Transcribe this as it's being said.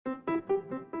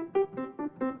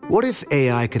What if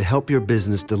AI could help your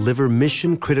business deliver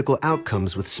mission-critical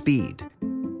outcomes with speed?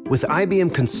 With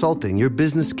IBM Consulting, your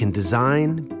business can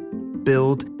design,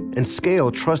 build, and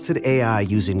scale trusted AI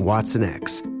using Watson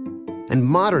X and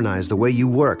modernize the way you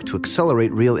work to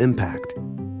accelerate real impact.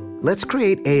 Let's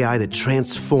create AI that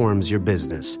transforms your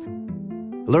business.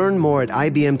 Learn more at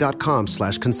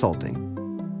ibm.com/consulting.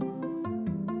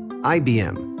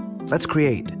 IBM. Let's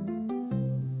create.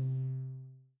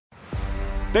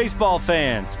 Baseball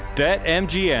fans,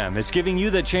 BetMGM is giving you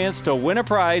the chance to win a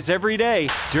prize every day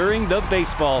during the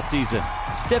baseball season.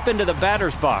 Step into the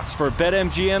batter's box for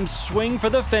BetMGM's Swing for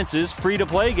the Fences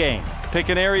free-to-play game. Pick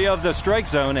an area of the strike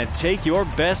zone and take your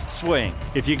best swing.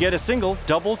 If you get a single,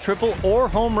 double, triple, or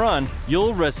home run,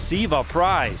 you'll receive a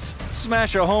prize.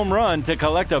 Smash a home run to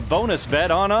collect a bonus bet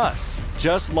on us.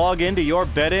 Just log into your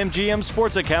BetMGM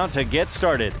sports account to get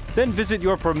started. Then visit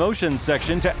your promotions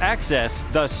section to access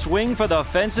the Swing for the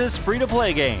Fences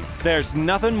free-to-play game. There's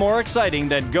nothing more exciting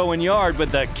than going yard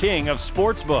with the king of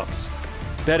sportsbooks.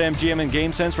 BetMGM and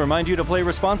GameSense remind you to play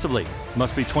responsibly.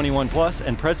 Must be 21 plus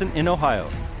and present in Ohio.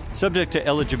 Subject to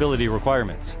eligibility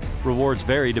requirements. Rewards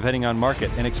vary depending on market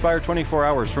and expire 24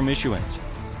 hours from issuance.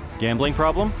 Gambling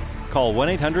problem? Call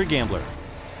 1-800-GAMBLER.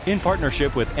 In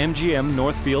partnership with MGM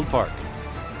Northfield Park.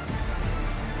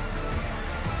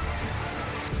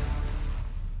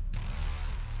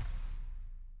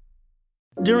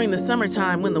 During the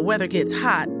summertime when the weather gets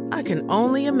hot, I can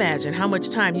only imagine how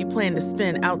much time you plan to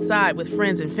spend outside with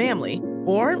friends and family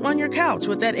or on your couch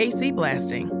with that AC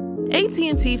blasting.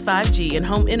 AT&T 5G and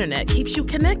home internet keeps you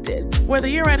connected, whether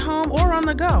you're at home or on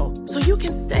the go, so you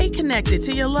can stay connected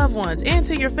to your loved ones and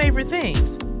to your favorite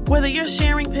things. Whether you're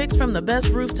sharing pics from the best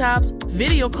rooftops,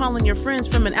 video calling your friends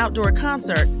from an outdoor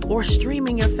concert, or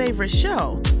streaming your favorite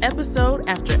show, episode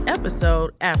after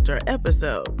episode after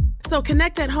episode. So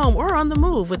connect at home or on the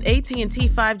move with AT&T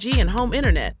 5G and home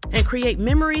internet and create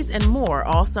memories and more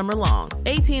all summer long.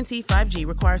 AT&T 5G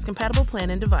requires compatible plan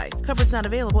and device. Coverage not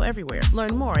available everywhere.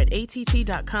 Learn more at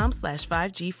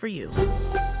att.com/5G for you.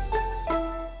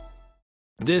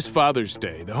 This Father's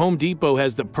Day, the Home Depot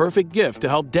has the perfect gift to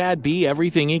help Dad be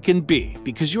everything he can be,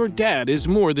 because your dad is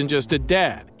more than just a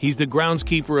dad. He's the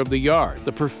groundskeeper of the yard,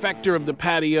 the perfecter of the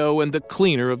patio, and the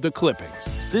cleaner of the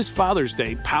clippings. This Father's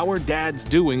Day, power Dad's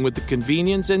doing with the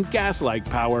convenience and gas-like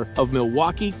power of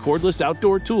Milwaukee cordless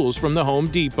outdoor tools from the Home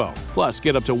Depot. Plus,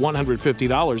 get up to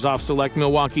 $150 off select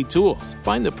Milwaukee tools.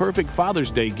 Find the perfect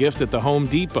Father's Day gift at the Home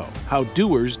Depot. How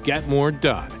doers get more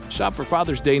done. Shop for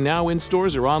Father's Day now in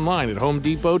stores or online at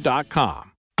homedepot.com.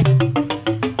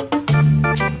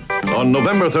 On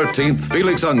November 13th,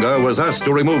 Felix Unger was asked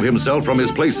to remove himself from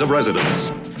his place of residence.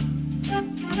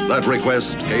 That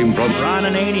request came from Ron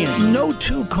Ananian. No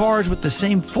two cars with the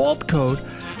same fault code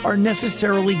are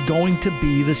necessarily going to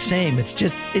be the same. It's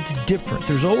different.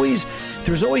 There's always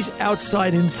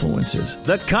outside influences.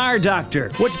 The Car Doctor.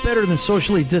 What's better than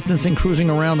socially distancing, cruising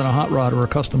around in a hot rod or a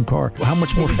custom car? How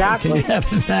much more fun can you have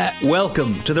than that?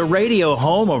 Welcome to the radio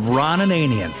home of Ron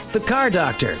Ananian, the Car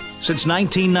Doctor. Since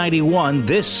 1991,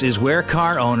 this is where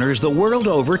car owners the world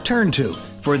over turn to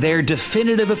for their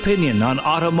definitive opinion on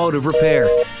automotive repair.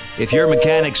 If your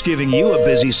mechanic's giving you a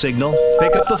busy signal,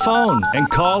 pick up the phone and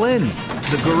call in.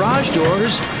 The garage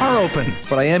doors are open.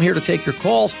 But I am here to take your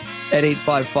calls at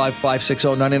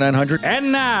 855-560-9900. And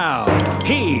now,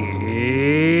 here's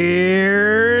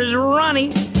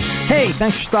Ronnie. Hey,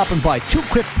 thanks for stopping by. 2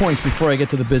 quick points before I get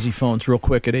to the busy phones real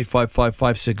quick at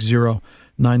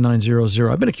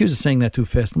 855-560-9900. I've been accused of saying that too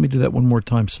fast. Let me do that one more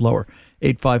time slower.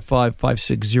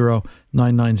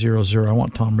 855-560-9900. I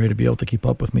want Tom Ray to be able to keep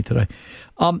up with me today.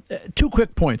 2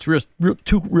 quick points,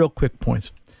 two real quick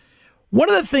points. One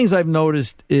of the things I've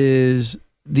noticed is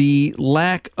the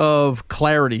lack of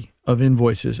clarity of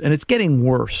invoices, and it's getting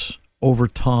worse over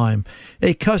time.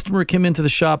 A customer came into the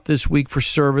shop this week for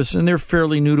service, and they're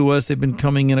fairly new to us. They've been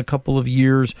coming in a couple of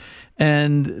years,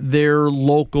 and their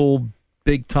local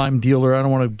big-time dealer, I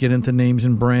don't want to get into names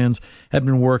and brands, have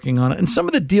been working on it. And some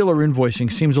of the dealer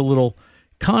invoicing seems a little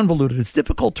convoluted. It's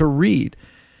difficult to read.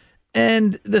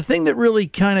 And the thing that really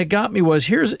kind of got me was,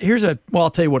 here's a, well, I'll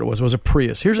tell you what it was. It was a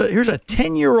Prius. Here's a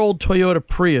 10-year-old Toyota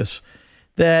Prius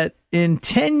that in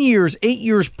 10 years, 8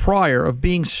 years prior of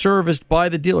being serviced by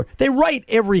the dealer, they write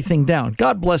everything down.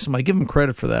 God bless them. I give them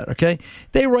credit for that, okay?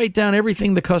 They write down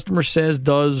everything the customer says,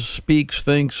 does, speaks,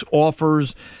 thinks,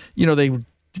 offers. You know, they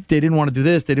didn't want to do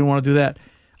this, they didn't want to do that.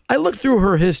 I looked through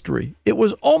her history. It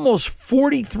was almost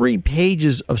 43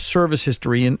 pages of service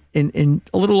history in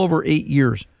a little over 8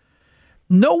 years.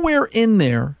 Nowhere in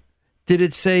there did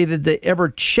it say that they ever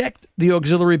checked the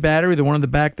auxiliary battery, the one in the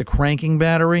back, the cranking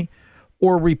battery,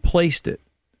 or replaced it.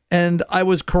 And I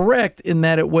was correct in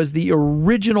that it was the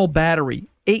original battery,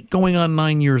 8 going on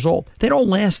 9 years old. They don't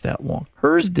last that long.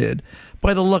 Hers did,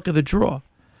 by the luck of the draw.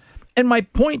 And my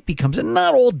point becomes, and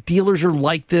not all dealers are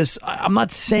like this. I'm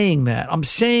not saying that. I'm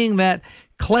saying that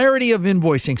clarity of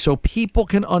invoicing so people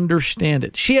can understand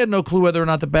it. She had no clue whether or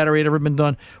not the battery had ever been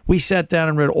done. We sat down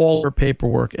and read all her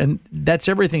paperwork, and that's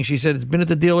everything. She said it's been at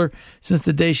the dealer since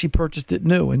the day she purchased it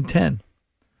new in 10.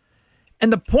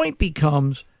 And the point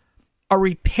becomes, a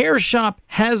repair shop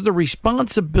has the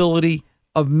responsibility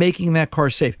of making that car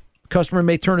safe. The customer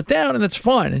may turn it down, and that's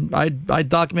fine. And I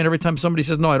document every time somebody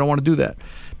says, no, I don't want to do that.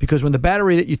 Because when the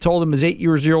battery that you told them is 8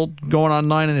 years old, going on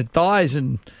 9, and it dies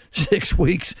in 6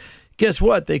 weeks, guess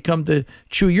what? They come to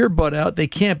chew your butt out. They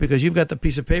can't, because you've got the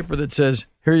piece of paper that says,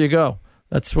 here you go.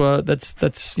 That's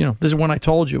this is when I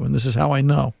told you, and this is how I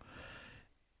know.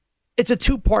 It's a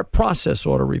 2-part process,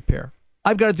 auto repair.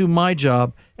 I've got to do my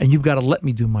job, and you've got to let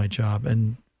me do my job,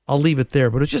 and I'll leave it there.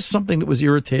 But it's just something that was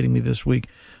irritating me this week.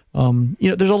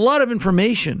 There's a lot of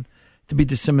information to be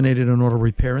disseminated on auto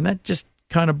repair, and that just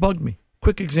kind of bugged me.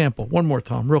 Quick example. One more,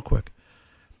 Tom, real quick.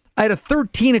 I had a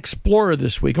 13 Explorer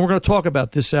this week, and we're going to talk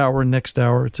about this hour and next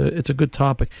hour. It's a good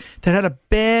topic. That had a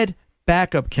bad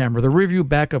backup camera. The rear view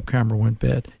backup camera went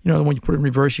bad. You know, the one you put in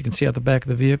reverse, you can see out the back of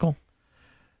the vehicle.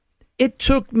 It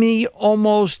took me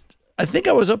I think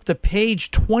I was up to page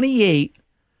 28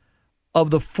 of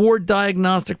the Ford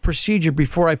diagnostic procedure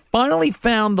before I finally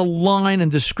found the line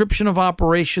and description of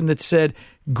operation that said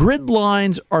grid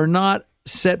lines are not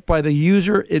set by the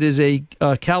user. It is a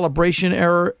calibration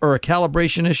error or a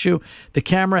calibration issue. The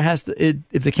camera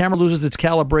if the camera loses its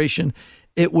calibration,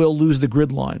 it will lose the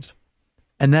grid lines.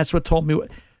 And that's what told me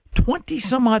 20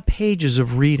 some odd pages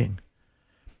of reading.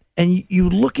 And you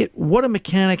look at what a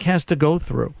mechanic has to go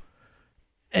through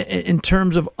in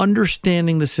terms of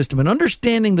understanding the system. And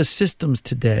understanding the systems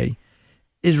today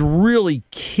is really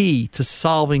key to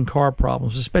solving car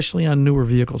problems, especially on newer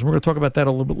vehicles. We're going to talk about that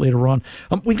a little bit later on.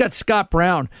 We've got Scott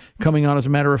Brown coming on, as a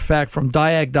matter of fact, from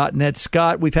Diag.net.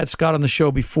 Scott, we've had Scott on the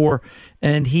show before,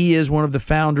 and he is one of the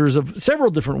founders of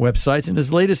several different websites, and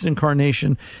his latest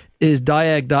incarnation is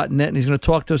Diag.net, and he's going to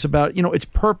talk to us about, its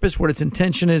purpose, what its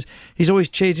intention is. He's always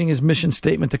changing his mission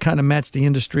statement to kind of match the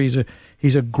industry.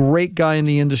 He's a great guy in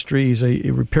the industry. He's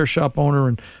a repair shop owner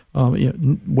and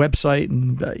website,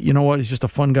 and you know what? He's just a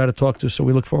fun guy to talk to, so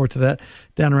we look forward to that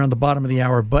down around the bottom of the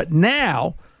hour. But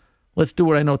now, let's do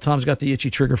what I know Tom's got the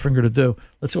itchy trigger finger to do.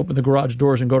 Let's open the garage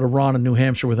doors and go to Ron in New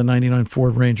Hampshire with a 99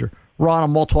 Ford Ranger. Ron,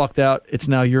 I'm all talked out. It's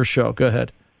now your show. Go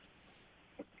ahead.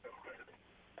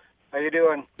 How you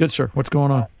doing? Good, sir. What's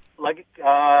going on? Like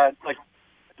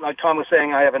Tom was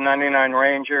saying, I have a 99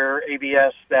 Ranger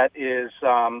ABS that is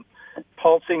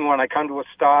pulsing when I come to a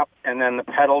stop, and then the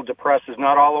pedal depresses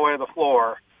not all the way to the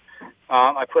floor.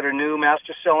 I put a new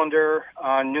master cylinder,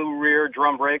 new rear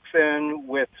drum brakes in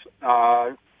with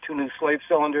 2 new slave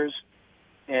cylinders,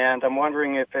 and I'm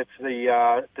wondering if it's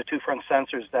the 2 front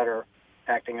sensors that are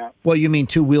acting up. Well, you mean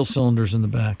 2 wheel cylinders in the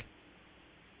back,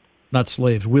 not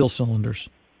slaves, wheel cylinders.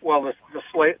 Well, the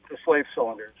slave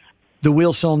cylinders. The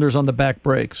wheel cylinders on the back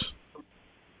brakes.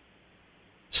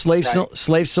 Slave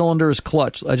cylinder is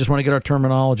clutch. I just want to get our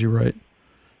terminology right.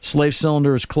 Slave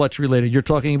cylinder is clutch related. You're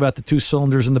talking about the 2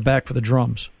 cylinders in the back for the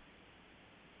drums.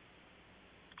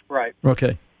 Right.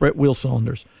 Okay. Right. Wheel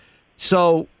cylinders.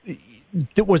 So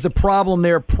was the problem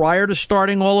there prior to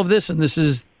starting all of this? And this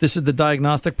is the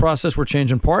diagnostic process. We're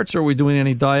changing parts, or are we doing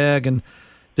any diag? And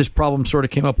this problem sort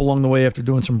of came up along the way after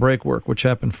doing some brake work. Which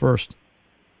happened first?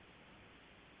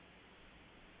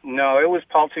 No, it was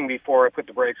pulsing before I put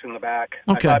the brakes in the back.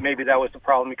 Okay. I thought maybe that was the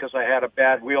problem because I had a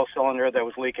bad wheel cylinder that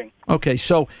was leaking. Okay,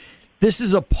 so this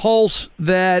is a pulse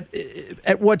that,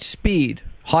 at what speed?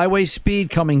 Highway speed,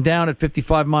 coming down at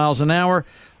 55 miles an hour,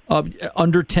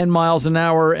 under 10 miles an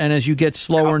hour, and as you get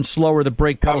slower and slower, the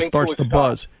brake pedal starts to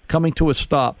buzz. Coming to a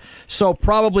stop. So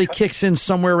probably kicks in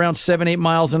somewhere around 7-8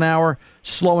 miles an hour,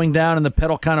 slowing down, and the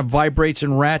pedal kind of vibrates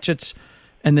and ratchets,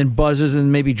 and then buzzes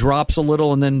and maybe drops a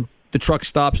little, and then the truck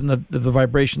stops and the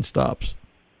vibration stops.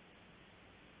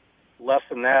 Less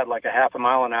than that, like a half a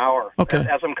mile an hour. Okay.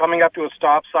 As I'm coming up to a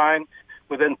stop sign,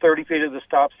 within 30 feet of the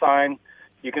stop sign,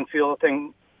 you can feel the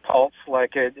thing pulse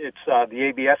like it's the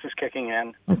ABS is kicking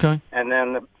in. Okay. And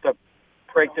then the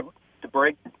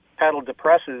brake pedal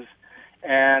depresses,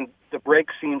 and the brake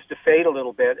seems to fade a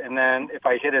little bit, and then if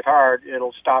I hit it hard,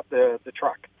 it'll stop the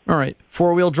truck. All right.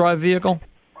 4-wheel drive vehicle?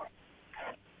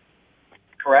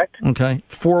 Correct. Okay.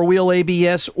 4-wheel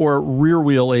ABS or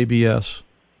rear-wheel ABS?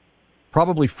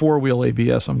 Probably 4-wheel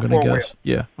ABS, I'm going to guess.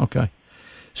 Yeah, okay.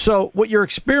 So what you're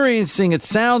experiencing, it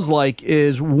sounds like,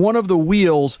 is one of the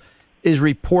wheels is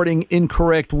reporting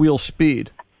incorrect wheel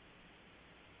speed.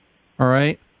 All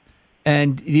right?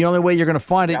 And the only way you're going to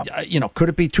find it, could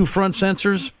it be two front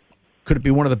sensors? Could it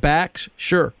be one of the backs?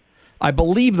 Sure. I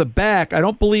believe the back. I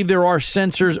don't believe there are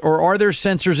sensors, or are there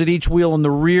sensors at each wheel in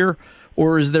the rear?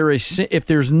 Or is there if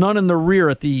there's none in the rear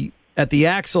at the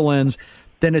axle ends,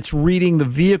 then it's reading the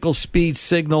vehicle speed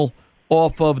signal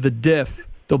off of the diff.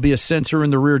 There'll be a sensor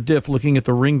in the rear diff looking at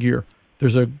the ring gear.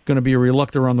 There's going to be a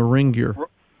reluctor on the ring gear.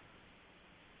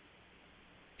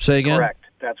 Say again? Correct.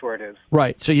 That's where it is.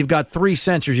 Right. So you've got three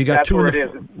sensors. You got That's two where in the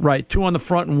it is. Right, two on the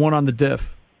front and one on the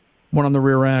diff, one on the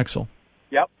rear axle.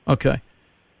 Yep. Okay.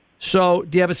 So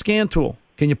do you have a scan tool?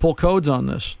 Can you pull codes on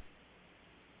this?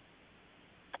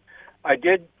 I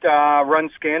did run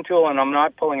scan tool, and I'm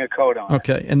not pulling a code on.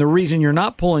 Okay. And the reason you're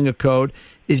not pulling a code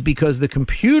is because the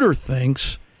computer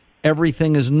thinks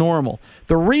everything is normal.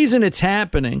 The reason it's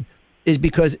happening is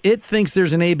because it thinks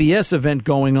there's an ABS event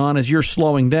going on as you're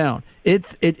slowing down.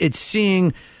 It's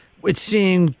seeing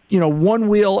one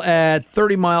wheel at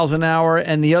 30 miles an hour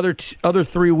and the other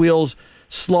three wheels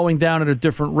slowing down at a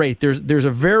different rate. There's a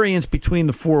variance between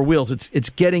the four wheels. It's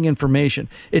getting information.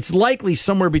 It's likely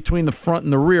somewhere between the front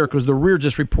and the rear, because the rear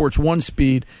just reports one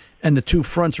speed and the two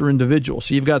fronts are individual.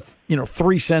 So you've got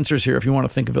three sensors here if you want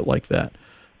to think of it like that.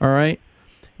 All right?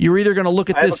 You're either going to look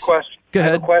at this. I have a question. Go ahead.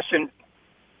 I have a question.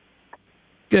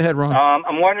 Go ahead, Ron.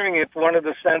 I'm wondering if one of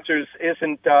the sensors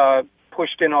isn't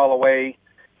pushed in all the way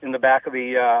in the back of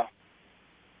the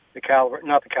caliper,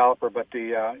 not the caliper, but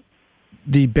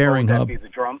the bearing hub. Would that be the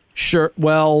drum? Sure.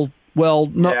 Well,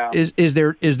 no. Yeah. Is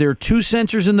there two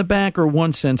sensors in the back or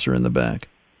one sensor in the back?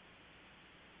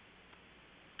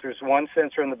 There's one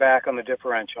sensor in the back on the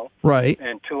differential. Right.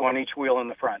 And two on each wheel in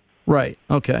the front. Right.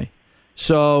 Okay.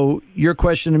 So your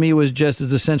question to me was just,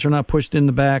 is the sensor not pushed in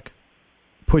the back,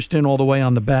 pushed in all the way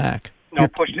on the back? No,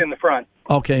 pushed in the front.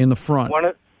 Okay, in the front.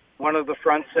 One of the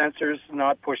front sensors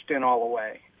not pushed in all the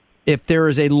way. If there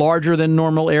is a larger than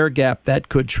normal air gap, that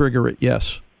could trigger it.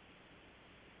 Yes.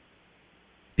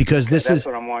 Because that's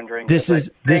what I'm wondering. This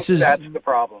is that's the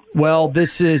problem. Well,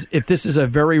 if this is a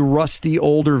very rusty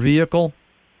older vehicle,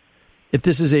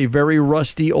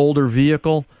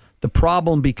 the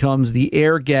problem becomes the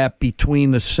air gap between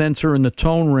the sensor and the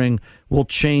tone ring will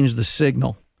change the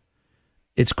signal.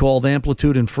 It's called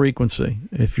amplitude and frequency.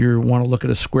 If you want to look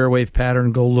at a square wave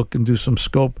pattern, go look and do some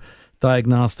scope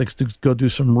diagnostics, to go do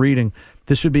some reading.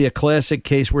 This would be a classic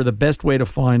case where the best way to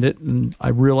find it, and I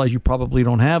realize you probably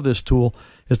don't have this tool,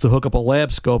 is to hook up a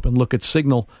lab scope and look at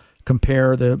signal,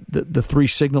 compare the three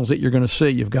signals that you're going to see.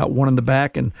 You've got one in the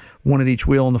back and one at each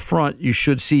wheel in the front. You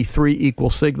should see three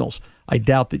equal signals. I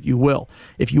doubt that you will.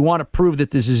 If you want to prove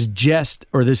that this is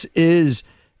this is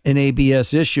an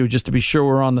ABS issue, just to be sure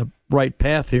we're on the right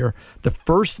path here, the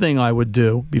first thing I would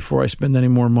do before I spend any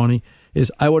more money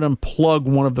is I would unplug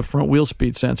one of the front wheel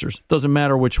speed sensors. Doesn't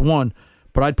matter which one,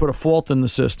 but I'd put a fault in the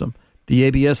system. The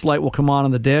ABS light will come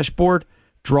on the dashboard,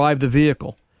 drive the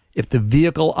vehicle. If the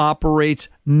vehicle operates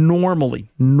normally,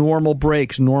 normal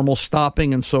brakes, normal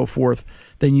stopping, and so forth,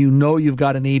 then you know you've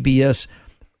got an ABS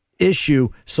issue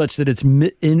such that it's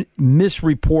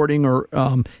misreporting or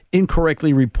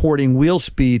incorrectly reporting wheel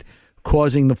speed,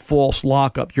 causing the false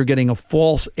lockup. You're getting a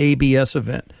false ABS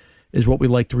event, is what we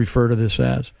like to refer to this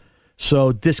as.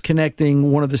 So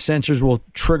disconnecting one of the sensors will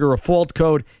trigger a fault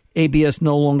code. ABS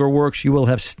no longer works. You will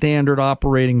have standard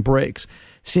operating brakes.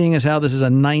 Seeing as how this is a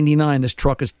 99, this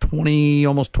truck is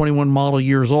almost 21 model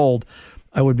years old,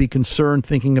 I would be concerned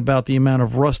thinking about the amount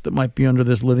of rust that might be under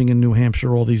this, living in New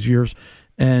Hampshire all these years.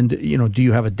 And, do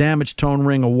you have a damaged tone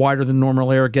ring, a wider than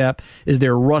normal air gap? Is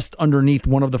there rust underneath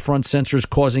one of the front sensors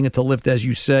causing it to lift, as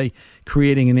you say,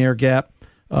 creating an air gap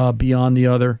beyond the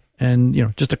other? And,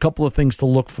 just a couple of things to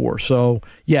look for. So,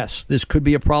 yes, this could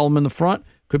be a problem in the front,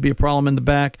 could be a problem in the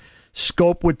back.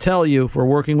 Scope would tell you, if we're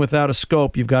working without a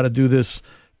scope, you've got to do this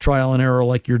trial and error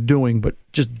like you're doing, but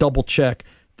just double check.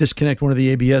 Disconnect one of the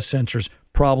ABS sensors.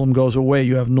 Problem goes away.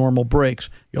 You have normal brakes.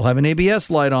 You'll have an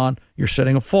ABS light on. You're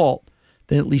setting a fault.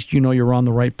 Then at least you know you're on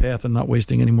the right path and not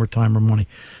wasting any more time or money.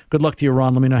 Good luck to you,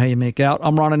 Ron. Let me know how you make out.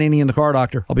 I'm Ron Ananian, the Car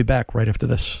Doctor. I'll be back right after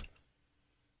this.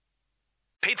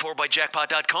 Paid for by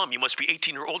Jackpot.com. You must be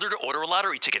 18 or older to order a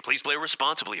lottery ticket. Please play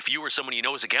responsibly. If you or someone you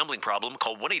know has a gambling problem,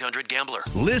 call 1-800-GAMBLER.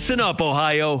 Listen up,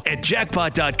 Ohio. At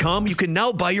Jackpot.com, you can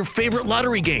now buy your favorite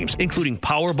lottery games, including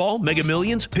Powerball, Mega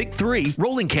Millions, Pick 3,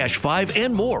 Rolling Cash 5,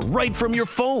 and more, right from your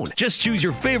phone. Just choose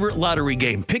your favorite lottery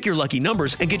game, pick your lucky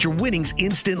numbers, and get your winnings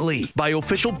instantly. Buy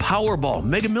official Powerball,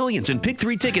 Mega Millions, and Pick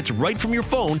 3 tickets right from your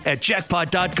phone at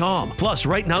Jackpot.com. Plus,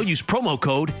 right now, use promo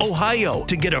code OHIO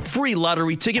to get a free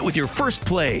lottery ticket with your first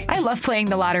play. I love playing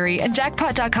the lottery, and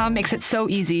Jackpot.com makes it so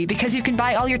easy because you can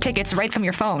buy all your tickets right from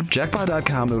your phone.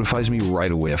 Jackpot.com notifies me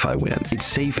right away if I win. It's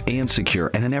safe and secure,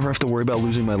 and I never have to worry about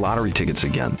losing my lottery tickets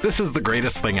again. This is the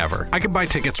greatest thing ever. I can buy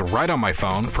tickets right on my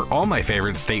phone for all my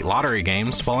favorite state lottery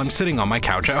games while I'm sitting on my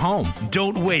couch at home.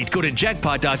 Don't wait. Go to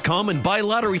Jackpot.com and buy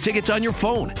lottery tickets on your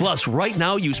phone. Plus, right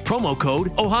now, use promo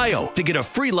code OHIO to get a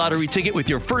free lottery ticket with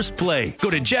your first play. Go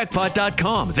to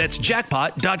Jackpot.com. That's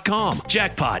Jackpot.com.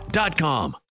 Jackpot.com.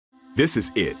 This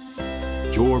is it.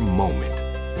 Your moment.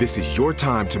 This is your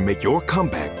time to make your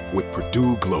comeback with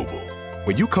Purdue Global.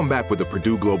 When you come back with a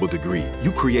Purdue Global degree,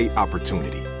 you create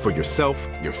opportunity for yourself,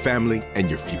 your family, and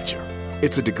your future.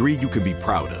 It's a degree you can be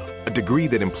proud of, a degree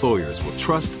that employers will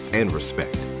trust and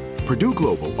respect. Purdue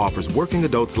Global offers working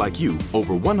adults like you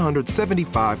over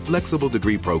 175 flexible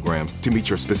degree programs to meet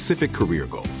your specific career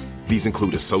goals. These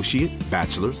include associate,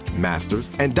 bachelor's,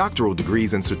 master's, and doctoral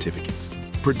degrees and certificates.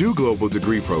 Purdue Global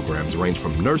degree programs range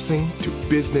from nursing to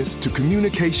business to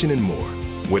communication and more.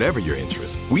 Whatever your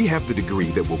interest, we have the degree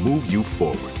that will move you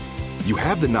forward. You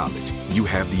have the knowledge, you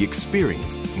have the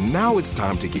experience. Now it's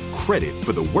time to get credit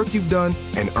for the work you've done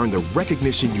and earn the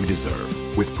recognition you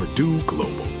deserve with Purdue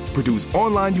Global, Purdue's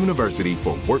online university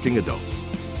for working adults.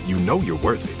 You know you're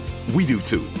worth it. We do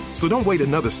too. So don't wait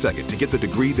another second to get the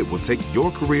degree that will take your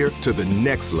career to the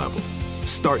next level.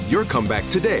 Start your comeback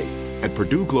today at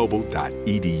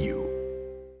purdueglobal.edu.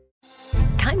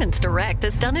 Diamonds Direct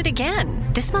has done it again.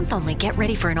 This month only, get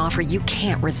ready for an offer you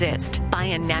can't resist. Buy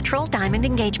a natural diamond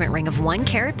engagement ring of 1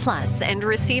 carat plus and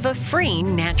receive a free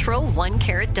natural 1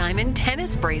 carat diamond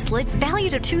tennis bracelet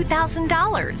valued at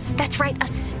 $2,000. That's right, a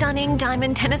stunning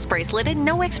diamond tennis bracelet at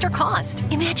no extra cost.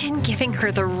 Imagine giving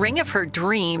her the ring of her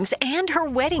dreams and her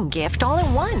wedding gift all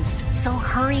at once. So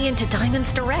hurry into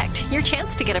Diamonds Direct. Your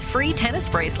chance to get a free tennis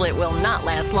bracelet will not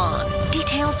last long.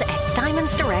 Details at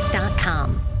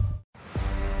diamondsdirect.com.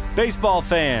 Baseball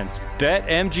fans,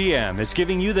 BetMGM is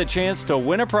giving you the chance to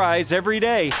win a prize every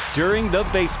day during the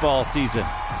baseball season.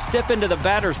 Step into the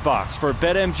batter's box for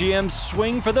BetMGM's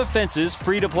Swing for the Fences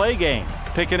free-to-play game.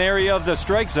 Pick an area of the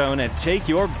strike zone and take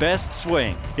your best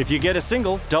swing. If you get a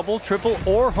single, double, triple,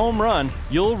 or home run,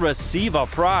 you'll receive a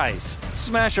prize.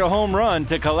 Smash a home run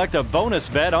to collect a bonus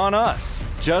bet on us.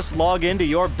 Just log into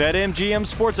your BetMGM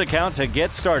sports account to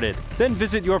get started. Then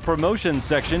visit your promotions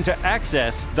section to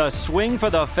access the Swing for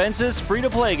the Fences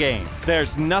free-to-play game.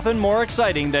 There's nothing more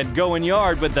exciting than going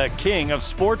yard with the king of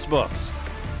sportsbooks.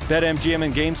 BetMGM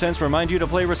and GameSense remind you to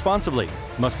play responsibly.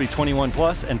 Must be 21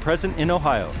 plus and present in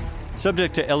Ohio.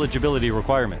 Subject to eligibility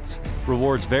requirements.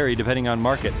 Rewards vary depending on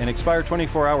market and expire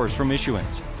 24 hours from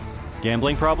issuance.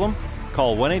 Gambling problem?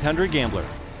 Call 1-800-GAMBLER.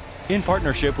 In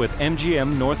partnership with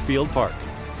MGM Northfield Park.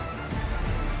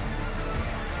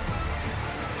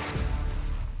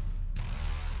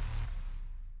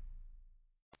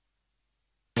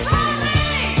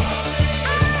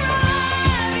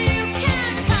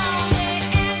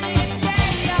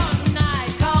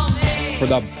 For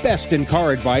the best in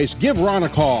car advice, give Ron a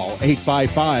call,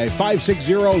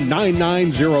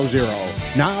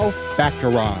 855-560-9900. Now, back to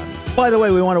Ron. By the way,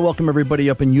 we want to welcome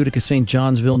everybody up in Utica, St.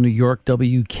 Johnsville, New York,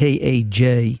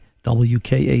 WKAJ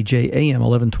AM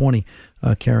 1120,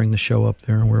 carrying the show up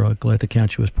there, and we're glad to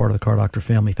count you as part of the Car Doctor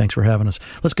family. Thanks for having us.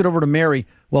 Let's get over to Mary.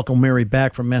 Welcome Mary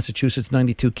back from Massachusetts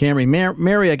 92 Camry.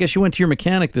 Mary, I guess you went to your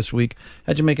mechanic this week.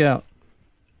 How'd you make out?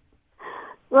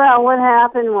 Well, what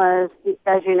happened was,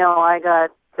 as you know, I got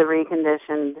the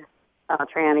reconditioned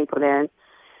tranny put in,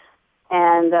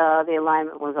 and the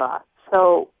alignment was off.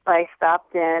 So I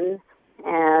stopped in,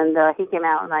 and he came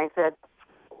out, and I said,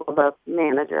 well, the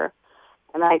manager,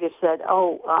 and I just said,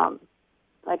 I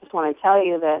just want to tell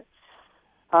you that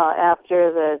after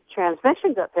the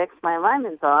transmission got fixed, my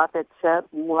alignment's off. It's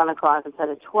at 1 o'clock instead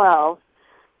of 12.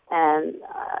 And,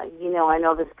 I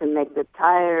know this can make the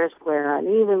tires wear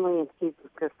unevenly and keep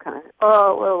just kind of, it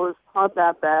was not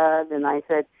that bad. And I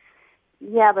said,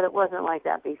 yeah, but it wasn't like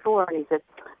that before. And he said,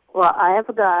 well, I have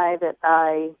a guy that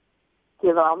I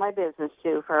give all my business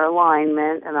to for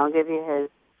alignment, and I'll give you his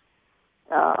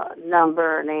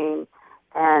number, name,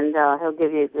 and he'll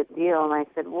give you a good deal. And I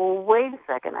said, well, wait a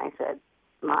second. I said,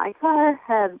 my car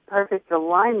had perfect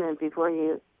alignment before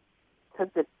you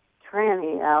took the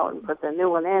tranny out and put the new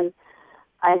one in.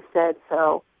 I said,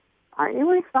 so aren't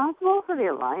you responsible for the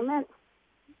alignment?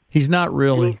 He's not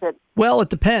really. And he said, well, it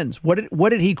depends. What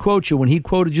did he quote you when he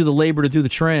quoted you the labor to do the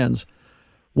trans?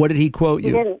 What did he quote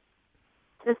you? He didn't.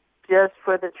 Just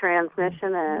for the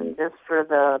transmission and just for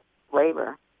the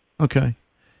labor. Okay.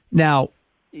 Now,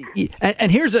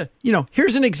 and here's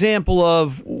an example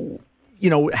of,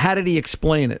 how did he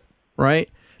explain it, right?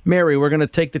 Mary, we're going to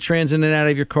take the trans in and out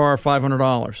of your car,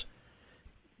 $500.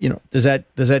 Does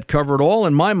that cover it all?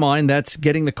 In my mind, that's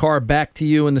getting the car back to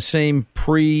you in the same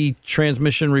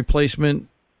pre-transmission replacement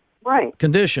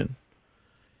condition.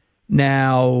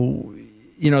 Now,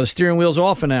 the steering wheel's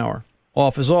off an hour.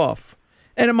 Off is off.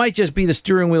 And it might just be the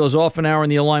steering wheel is off an hour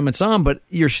and the alignment's on, but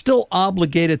you're still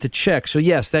obligated to check. So,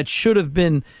 yes, that should have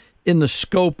been in the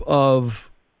scope of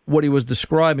what he was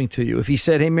describing to you. If he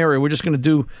said, hey, Mary, we're just going to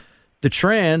do the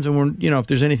trans, and if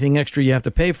there's anything extra you have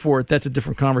to pay for it, that's a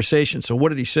different conversation. So what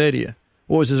did he say to you?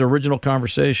 What was his original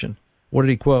conversation? What did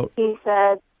he quote? He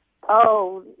said,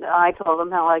 I told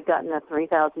him how I'd gotten a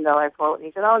 $3,000 quote. And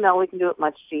he said, no, we can do it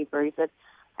much cheaper. He said,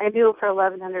 I can do it for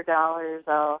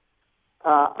 $1,100.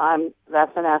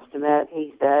 That's an estimate.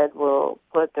 He said, we'll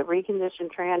put the reconditioned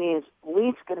tranny is at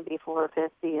least going to be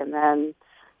 $450, and then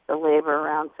the labor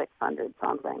around $600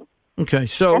 something. Okay,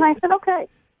 so and I said, okay.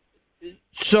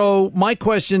 So my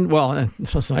question,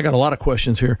 listen, I got a lot of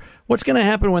questions here. What's going to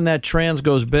happen when that trans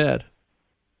goes bad?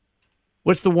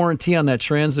 What's the warranty on that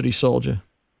trans that he sold you?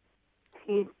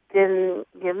 He didn't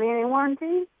give me any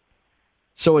warranty.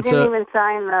 So it's he didn't even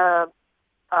sign the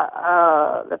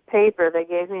paper. They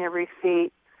gave me a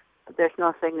receipt, but there's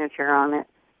no signature on it.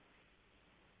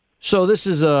 So this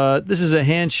is a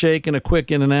handshake and a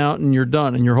quick in and out, and you're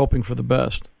done, and you're hoping for the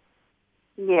best.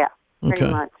 Yeah, pretty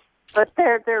Okay. much. But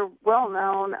they're well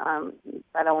known.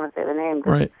 I don't want to say the name.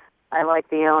 'Cause Right. I like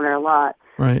the owner a lot.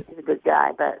 Right. He's a good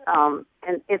guy, but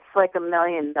and it's like $1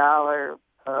 million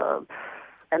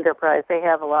enterprise. They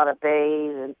have a lot of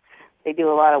bays, and they do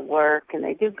a lot of work, and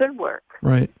they do good work.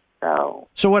 Right.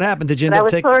 So what happened? Did you end I up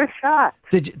was taking? sort of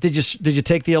shocked. Did you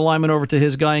take the alignment over to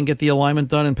his guy and get the alignment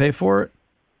done and pay for it?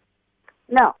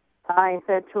 No, I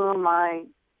said to him, I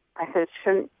said,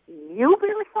 shouldn't you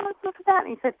be responsible for that? And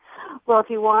he said, well, if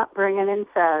you want, bring it in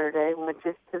Saturday, which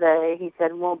is today. He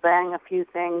said, we'll bang a few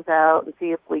things out and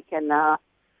see if we can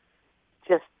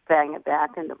just bang it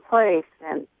back into place.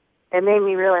 And it made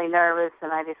me really nervous,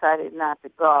 and I decided not to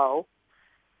go.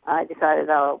 I decided,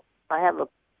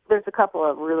 there's a couple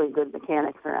of really good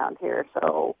mechanics around here,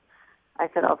 so I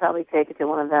said I'll probably take it to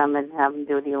one of them and have them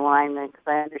do the alignment, because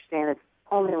I understand it's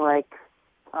only like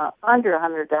under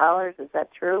 $100. Is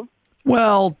that true?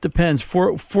 Well, depends.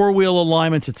 Four-wheel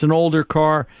alignments, it's an older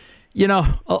car.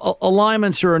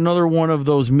 Alignments are another one of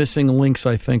those missing links,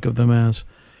 I think of them as.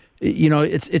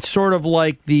 It's sort of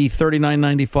like the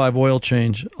 $39.95 oil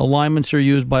change. Alignments are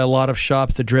used by a lot of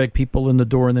shops to drag people in the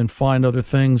door and then find other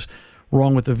things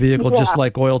wrong with the vehicle, just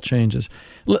like oil changes.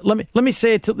 Let me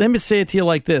say it to you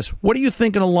like this. What do you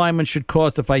think an alignment should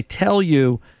cost if I tell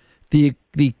you the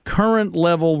current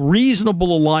level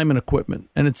reasonable alignment equipment,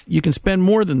 and you can spend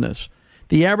more than this.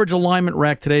 The average alignment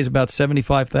rack today is about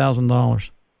 $75,000.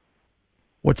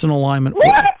 What's an alignment?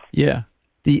 What? Yeah.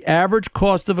 The average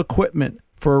cost of equipment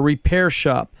for a repair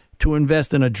shop to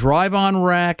invest in a drive-on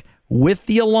rack with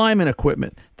the alignment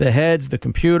equipment, the heads, the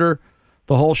computer,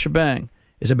 the whole shebang,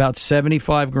 is about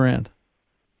 $75,000.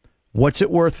 What's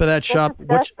it worth for that shop?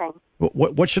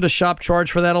 What should a shop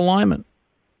charge for that alignment?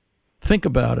 Think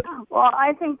about it. Well,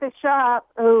 I think the shop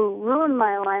who ruined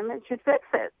my alignment should fix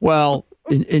it. Well,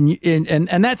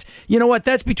 and that's, you know what,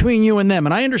 that's between you and them.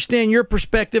 And I understand your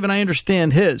perspective and I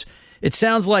understand his. It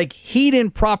sounds like he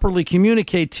didn't properly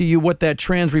communicate to you what that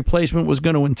trans replacement was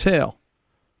going to entail.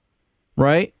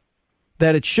 Right?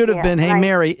 That it should have been, hey,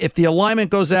 Mary, if the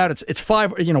alignment goes out, it's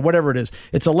five, whatever it is.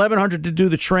 It's $1,100 to do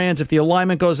the trans. If the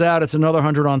alignment goes out, it's another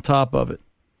 $100 on top of it.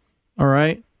 All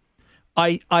right?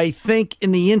 I think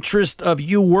in the interest of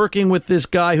you working with this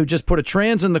guy who just put a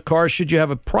trans in the car, should you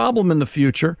have a problem in the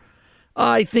future,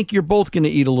 I think you're both going to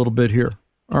eat a little bit here.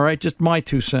 All right? Just my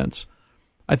 2 cents.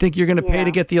 I think you're going to pay to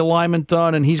get the alignment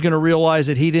done, and he's going to realize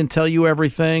that he didn't tell you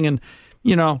everything. And,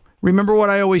 remember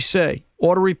what I always say.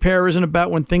 Auto repair isn't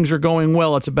about when things are going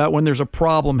well. It's about when there's a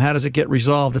problem. How does it get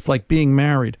resolved? It's like being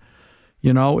married.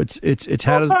 It's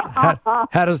how does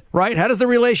the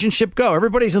relationship go?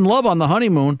 Everybody's in love on the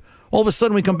honeymoon. All of a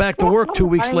sudden, we come back to work 2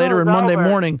 weeks later and Monday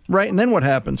morning, right? And then what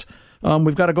happens?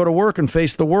 We've got to go to work and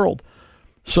face the world.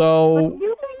 So, do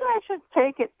you think I should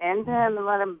take it into him and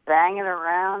let him bang it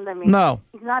around? I mean, no.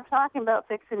 He's not talking about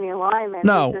fixing the alignment.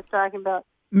 No. He's just talking about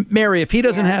Mary. If he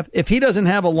doesn't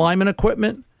have alignment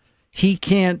equipment, he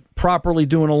can't properly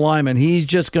do an alignment. He's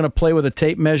just going to play with a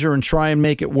tape measure and try and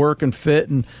make it work and fit,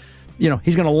 and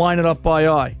he's going to line it up by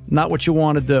eye. Not what you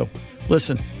want to do.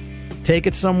 Listen, take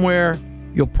it somewhere.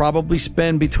 You'll probably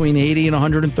spend between $80 and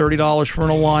 $130 for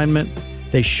an alignment.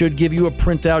 They should give you a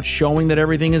printout showing that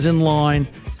everything is in line,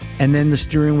 and then the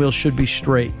steering wheel should be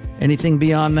straight. Anything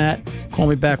beyond that, call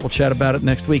me back. We'll chat about it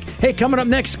next week. Hey, coming up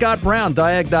next, Scott Brown,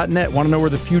 Diag.net. Want to know where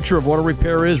the future of auto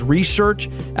repair is? Research,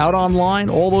 out online,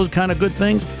 all those kind of good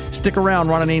things? Stick around.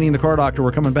 Ron Ananian and the Car Doctor.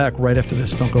 We're coming back right after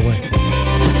this. Don't go away.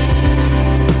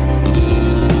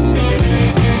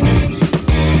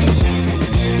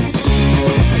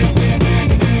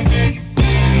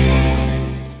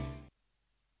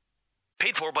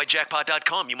 Paid for by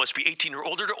Jackpot.com. You must be 18 or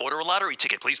older to order a lottery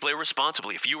ticket. Please play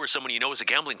responsibly. If you or someone you know has a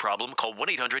gambling problem, call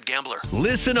 1-800-GAMBLER.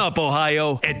 Listen up,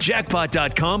 Ohio. At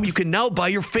Jackpot.com, you can now buy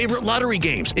your favorite lottery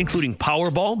games, including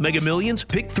Powerball, Mega Millions,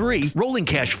 Pick 3, Rolling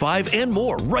Cash 5, and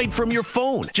more, right from your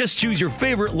phone. Just choose your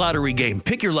favorite lottery game,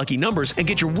 pick your lucky numbers, and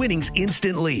get your winnings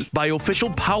instantly. Buy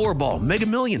official Powerball, Mega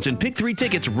Millions, and Pick 3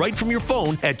 tickets right from your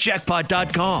phone at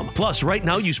Jackpot.com. Plus, right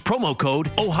now, use promo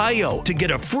code OHIO to get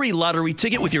a free lottery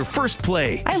ticket with your first play.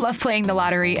 I love playing the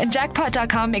lottery, and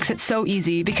Jackpot.com makes it so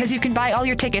easy because you can buy all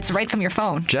your tickets right from your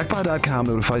phone. Jackpot.com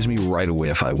notifies me right away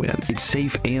if I win. It's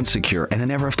safe and secure, and I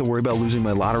never have to worry about losing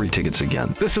my lottery tickets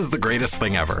again. This is the greatest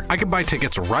thing ever. I can buy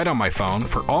tickets right on my phone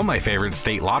for all my favorite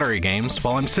state lottery games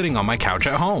while I'm sitting on my couch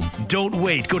at home. Don't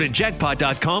wait. Go to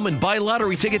Jackpot.com and buy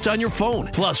lottery tickets on your phone.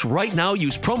 Plus, right now,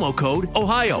 use promo code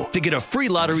OHIO to get a free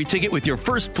lottery ticket with your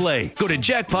first play. Go to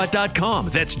Jackpot.com.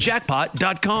 That's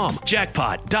Jackpot.com.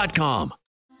 Jackpot.com.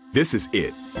 This is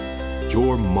it.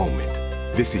 Your moment.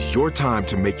 This is your time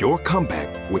to make your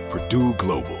comeback with Purdue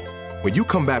Global. When you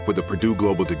come back with a Purdue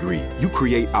Global degree, you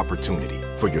create opportunity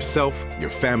for yourself, your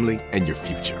family, and your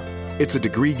future. It's a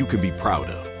degree you can be proud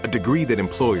of, a degree that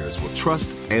employers will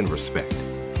trust and respect.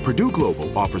 Purdue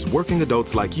Global offers working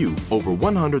adults like you over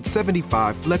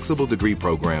 175 flexible degree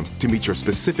programs to meet your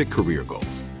specific career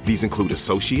goals. These include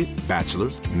associate,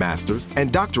 bachelor's, master's, and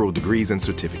doctoral degrees and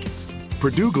certificates.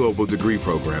 Purdue Global degree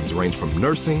programs range from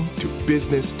nursing to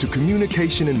business to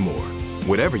communication and more.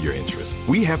 Whatever your interest,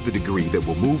 we have the degree that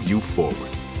will move you forward.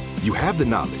 You have the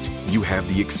knowledge, you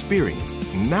have the experience.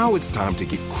 Now it's time to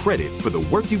get credit for the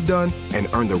work you've done and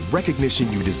earn the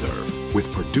recognition you deserve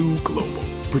with Purdue Global,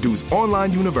 Purdue's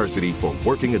online university for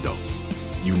working adults.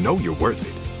 You know you're worth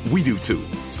it. We do too.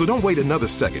 So don't wait another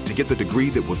second to get the degree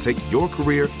that will take your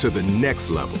career to the next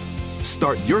level.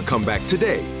 Start your comeback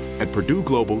today at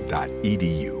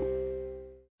purdueglobal.edu.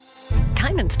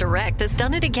 Diamonds Direct has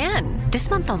done it again. This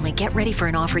month only, get ready for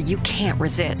an offer you can't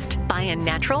resist. Buy a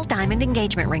natural diamond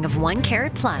engagement ring of 1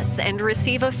 carat plus and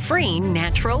receive a free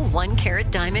natural 1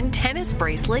 carat diamond tennis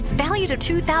bracelet valued at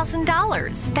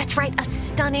 $2,000. That's right, a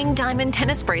stunning diamond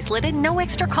tennis bracelet at no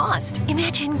extra cost.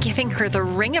 Imagine giving her the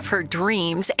ring of her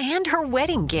dreams and her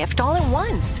wedding gift all at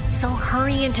once. So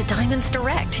hurry into Diamonds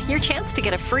Direct. Your chance to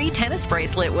get a free tennis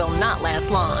bracelet will not last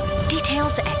long.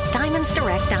 Details at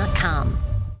diamondsdirect.com.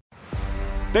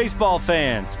 Baseball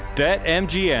fans,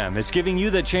 BetMGM is giving you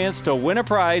the chance to win a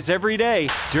prize every day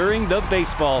during the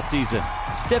baseball season.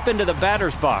 Step into the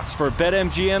batter's box for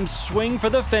BetMGM's Swing for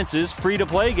the Fences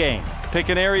free-to-play game. Pick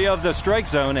an area of the strike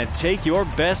zone and take your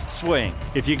best swing.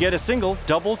 If you get a single,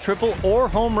 double, triple, or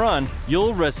home run,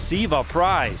 you'll receive a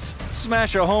prize.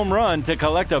 Smash a home run to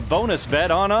collect a bonus bet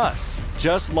on us.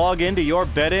 Just log into your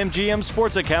BetMGM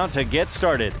sports account to get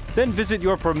started. Then visit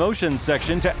your promotions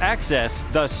section to access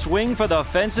the Swing for the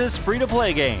Fences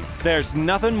free-to-play game. There's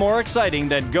nothing more exciting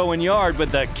than going yard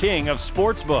with the king of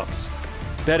sportsbooks.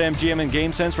 BetMGM and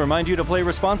GameSense remind you to play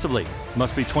responsibly.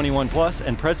 Must be 21 plus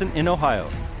and present in Ohio.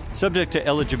 Subject to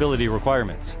eligibility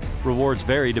requirements. Rewards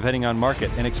vary depending on market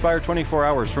and expire 24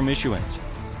 hours from issuance.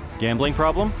 Gambling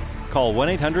problem? Call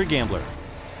 1-800-GAMBLER.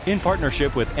 In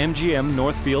partnership with MGM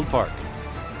Northfield Park.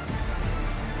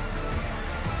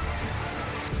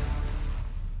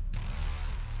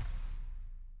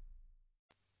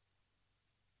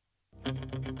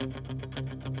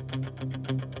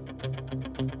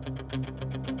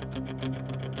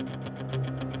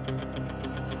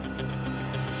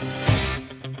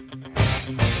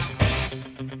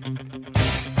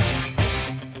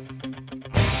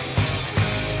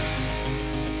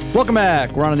 Welcome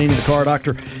back. Ron Ananian, the Car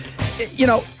Doctor. You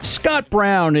know, Scott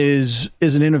Brown is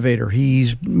an innovator.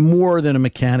 He's more than a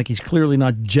mechanic. He's clearly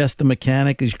not just a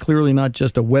mechanic. He's clearly not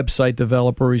just a website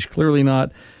developer. He's clearly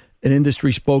not an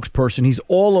industry spokesperson. He's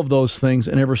all of those things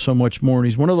and ever so much more. And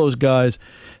he's one of those guys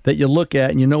that you look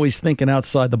at and you know he's thinking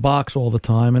outside the box all the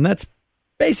time. And that's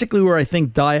basically where I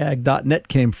think Diag.net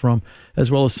came from,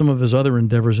 as well as some of his other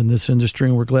endeavors in this industry.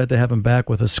 And we're glad to have him back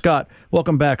with us. Scott,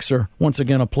 welcome back, sir. Once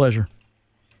again, a pleasure.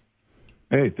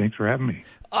 Hey, thanks for having me.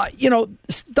 You know,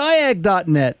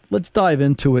 Diag.net, let's dive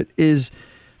into it, is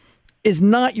is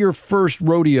not your first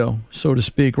rodeo, so to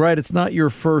speak, right? It's not your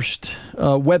first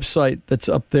website that's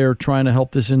up there trying to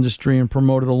help this industry and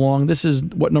promote it along. This is,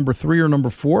 what, number 3 or number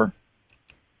 4?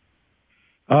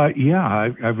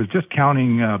 I was just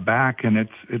counting back, and it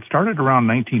started around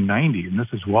 1990, and this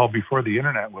is well before the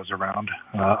internet was around.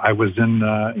 I was in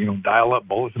dial-up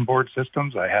bulletin board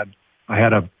systems. I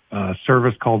had a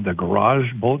service called the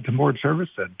Garage Bulletin Board Service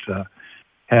that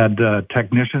had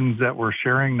technicians that were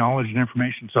sharing knowledge and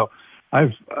information. So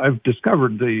I've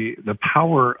discovered the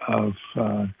power of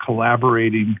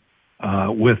collaborating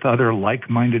with other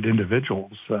like-minded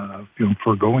individuals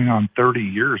for going on 30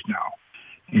 years now.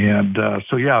 And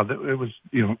it was,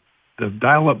 the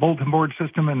dial-up bulletin board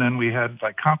system, and then we had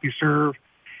like CompuServe,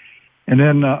 and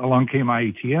then along came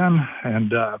IETN,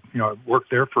 and I worked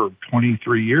there for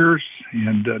 23 years,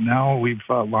 and now we've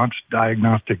launched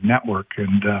Diagnostic Network,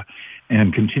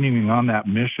 and continuing on that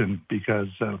mission, because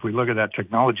if we look at that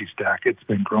technology stack, it's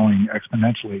been growing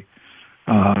exponentially,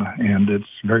 and it's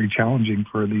very challenging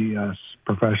for the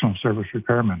professional service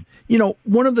repairman.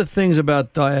 One of the things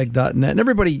about Diag.net, and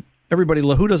everybody,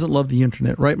 who doesn't love the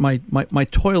internet, right? My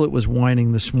toilet was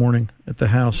whining this morning at the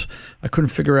house. I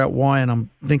couldn't figure out why, and I'm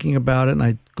thinking about it, and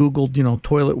I Googled,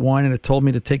 toilet whine, and it told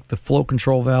me to take the flow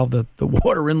control valve, the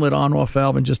water inlet on-off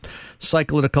valve, and just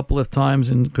cycle it a couple of times,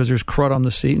 and because there's crud on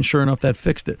the seat, and sure enough, that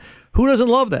fixed it. Who doesn't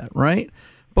love that, right?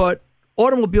 But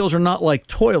automobiles are not like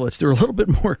toilets. They're a little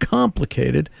bit more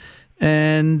complicated,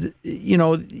 and,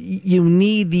 you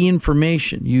need the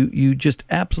information. You just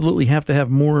absolutely have to have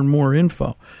more and more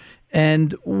info.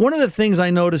 And one of the things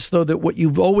I noticed, though, that what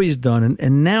you've always done,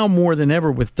 and now more than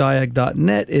ever with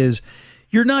Diag.net, is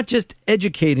you're not just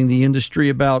educating the industry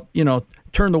about,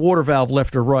 turn the water valve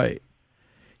left or right.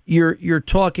 You're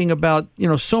talking about,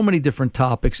 so many different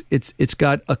topics. It's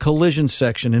got a collision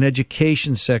section, an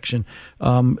education section,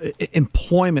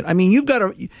 employment. I mean,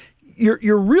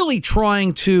 you're really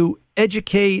trying to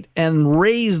educate and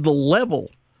raise the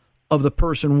level of the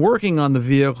person working on the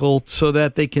vehicle so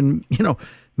that they can,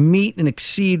 meet and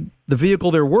exceed the vehicle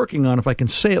they're working on, if I can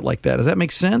say it like that. Does that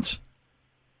make sense?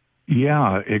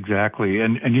 Yeah, exactly.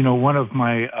 And one of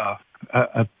my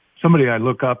somebody I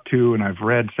look up to, and I've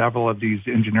read several of these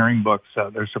engineering books.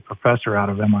 There's a professor out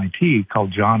of MIT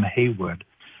called John Haywood,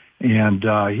 and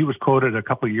he was quoted a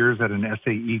couple of years at an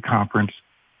SAE conference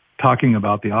talking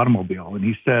about the automobile, and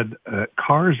he said,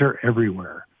 "Cars are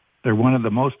everywhere. They're one of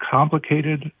the most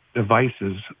complicated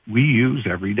devices we use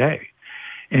every day."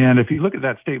 And if you look at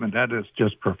that statement, that is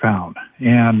just profound.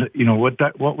 And,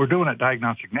 what we're doing at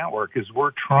Diagnostic Network is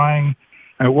we're trying,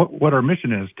 what our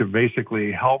mission is to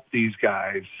basically help these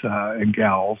guys and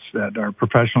gals that are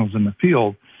professionals in the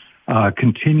field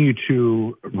continue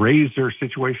to raise their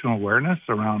situational awareness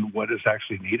around what is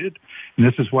actually needed. And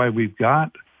this is why we've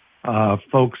got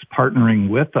folks partnering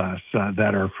with us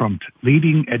that are from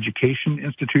leading education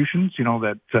institutions,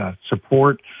 that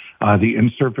support the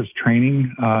in-service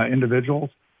training individuals.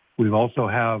 We also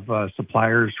have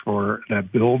suppliers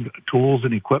that build tools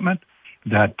and equipment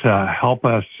that help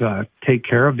us take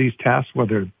care of these tasks,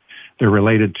 whether they're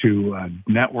related to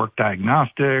network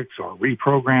diagnostics or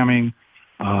reprogramming.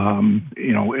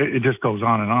 It just goes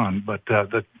on and on. But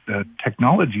the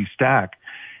technology stack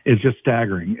is just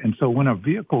staggering. And so when a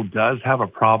vehicle does have a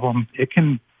problem, it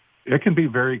can be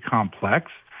very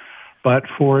complex. But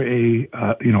for a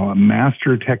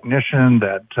master technician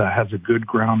that has a good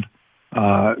ground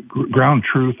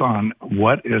truth on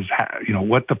what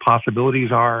the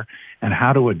possibilities are and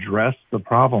how to address the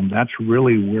problem, that's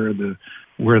really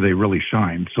where they really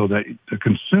shine. So that the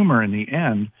consumer, in the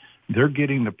end, they're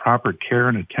getting the proper care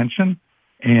and attention,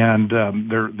 and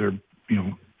they're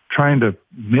trying to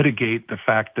mitigate the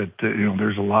fact that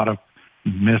there's a lot of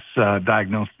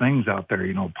misdiagnosed things out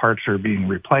there. Parts are being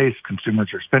replaced, consumers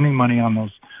are spending money on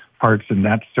those parts, and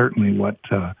that's certainly what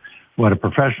a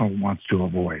professional wants to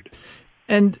avoid.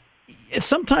 And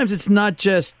sometimes it's not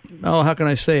just, how can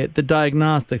I say it, the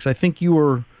diagnostics. I think you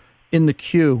were in the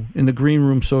queue, in the green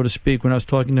room, so to speak, when I was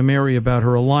talking to Mary about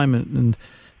her alignment. And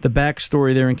the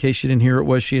backstory there, in case you didn't hear it,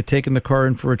 was she had taken the car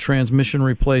in for a transmission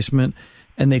replacement,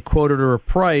 and they quoted her a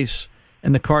price,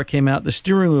 and the car came out, the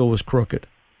steering wheel was crooked.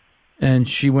 And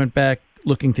she went back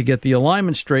looking to get the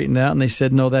alignment straightened out, and they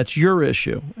said, no, that's your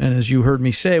issue. And as you heard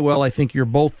me say, well, I think you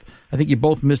both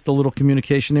missed a little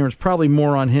communication there. It's probably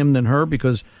more on him than her,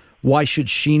 because why should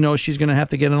she know she's going to have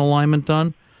to get an alignment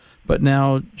done? But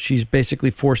now she's basically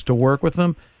forced to work with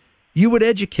them. You would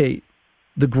educate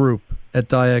the group at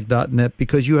Diag.net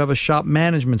because you have a shop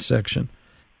management section.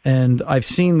 And I've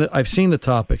seen the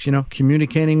topics,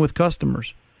 communicating with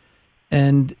customers.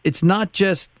 And it's not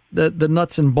just the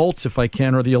nuts and bolts, if I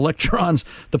can, or the electrons,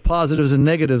 the positives and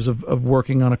negatives of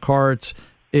working on a car.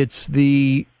 It's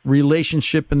the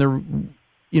relationship and the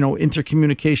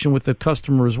intercommunication with the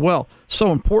customer as well.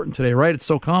 So important today, right? It's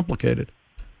so complicated.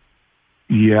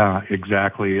 Yeah,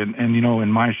 exactly. And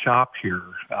in my shop here,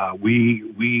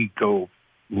 we go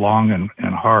long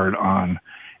and hard on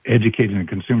educating the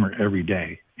consumer every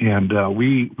day. And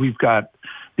we've got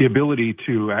the ability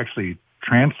to actually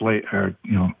translate or,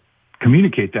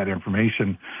 communicate that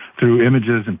information through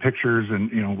images and pictures.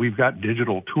 And, we've got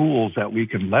digital tools that we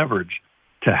can leverage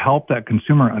to help that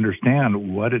consumer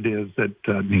understand what it is that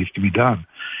needs to be done.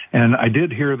 And I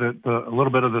did hear that a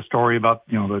little bit of the story about,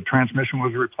 the transmission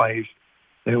was replaced.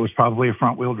 It was probably a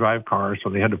front-wheel drive car, so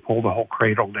they had to pull the whole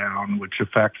cradle down, which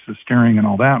affects the steering and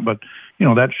all that. But,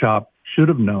 that shop should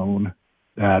have known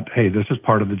that, hey, this is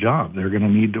part of the job. They're going to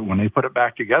need to, when they put it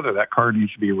back together, that car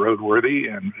needs to be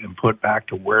roadworthy and put back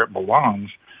to where it belongs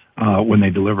when they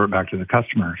deliver it back to the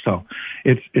customer. So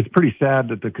it's pretty sad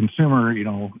that the consumer,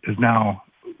 is now,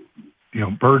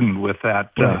 burdened with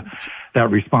that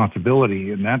that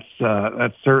responsibility, and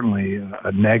that's certainly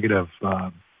a negative,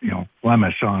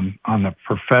 blemish on the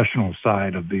professional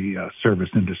side of the service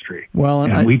industry. Well,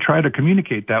 and we try to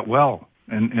communicate that well.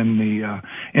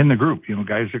 In the group,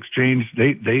 guys exchange,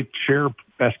 they share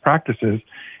best practices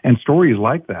and stories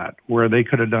like that where they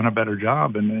could have done a better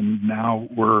job, and now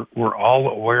we're all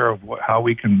aware of how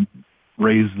we can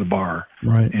raise the bar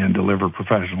and deliver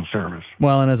professional service.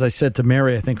 Well, and as I said to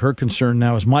Mary, I think her concern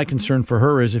now is my concern for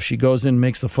her is if she goes in,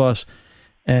 makes the fuss,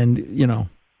 and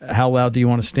how loud do you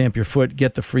want to stamp your foot,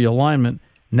 get the free alignment.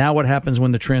 Now what happens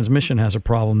when the transmission has a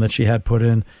problem that she had put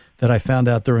in that I found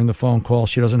out during the phone call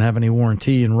she doesn't have any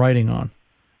warranty in writing on?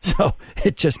 So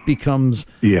it just becomes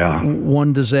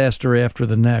one disaster after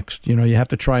the next. You have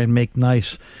to try and make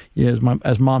nice.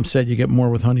 As Mom said, you get more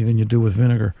with honey than you do with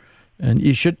vinegar. And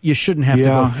you shouldn't have to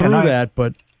go through that,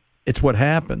 but it's what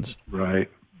happens. Right.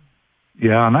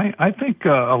 Yeah, and I think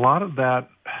a lot of that,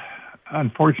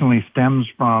 unfortunately, stems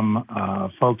from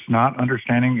folks not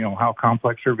understanding, how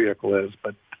complex their vehicle is.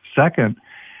 But second,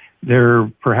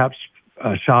 they're perhaps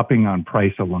shopping on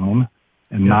price alone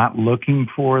and not looking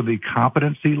for the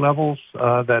competency levels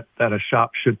that a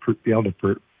shop should be able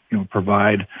to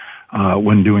provide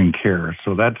when doing care.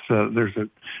 So that's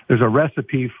there's a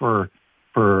recipe for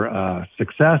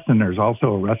success, and there's also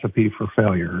a recipe for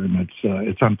failure, and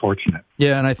it's unfortunate.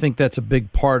 Yeah, and I think that's a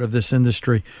big part of this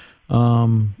industry.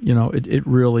 It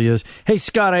really is. Hey,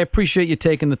 Scott, I appreciate you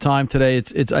taking the time today.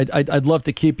 I'd love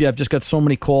to keep you. I've just got so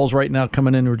many calls right now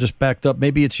coming in. We're just backed up.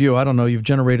 Maybe it's you. I don't know. You've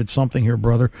generated something here,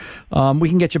 brother. We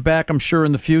can get you back, I'm sure,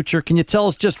 in the future. Can you tell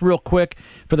us just real quick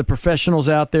for the professionals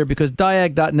out there, because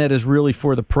Diag.net is really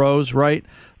for the pros, right?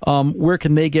 Where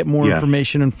can they get more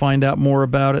information and find out more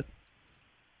about it?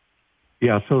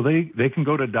 Yeah, so they can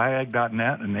go to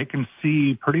Diag.net and they can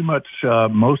see pretty much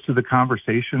most of the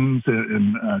conversations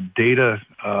and data,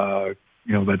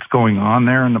 that's going on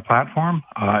there in the platform.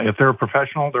 If they're a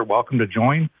professional, they're welcome to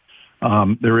join.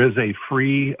 There is a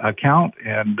free account,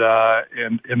 and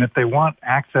if they want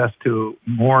access to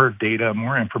more data,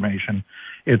 more information,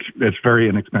 it's very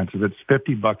inexpensive. It's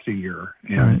 $50 a year,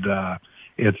 and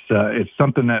it's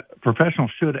something that professionals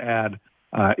should add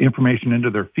information into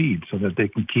their feed so that they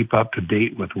can keep up to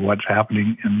date with what's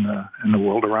happening in the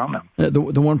world around them.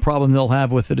 The one problem they'll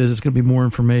have with it is it's going to be more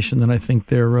information than I think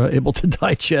they're able to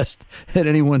digest at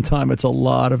any one time. It's a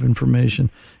lot of information.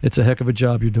 It's a heck of a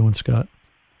job you're doing, Scott.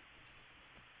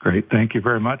 Great. Thank you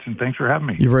very much, and thanks for having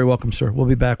me. You're very welcome, sir. We'll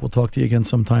be back. We'll talk to you again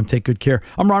sometime. Take good care.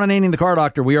 I'm Ron Ananian, the Car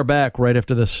Doctor. We are back right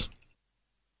after this.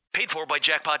 Paid for by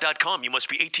Jackpot.com. You must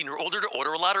be 18 or older to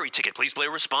order a lottery ticket. Please play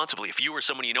responsibly. If you or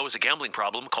someone you know has a gambling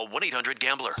problem, call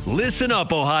 1-800-GAMBLER. Listen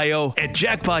up, Ohio. At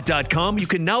Jackpot.com, you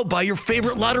can now buy your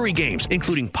favorite lottery games,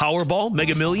 including Powerball,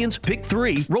 Mega Millions, Pick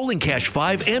 3, Rolling Cash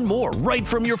 5, and more, right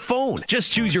from your phone.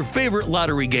 Just choose your favorite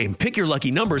lottery game, pick your lucky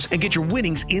numbers, and get your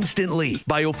winnings instantly.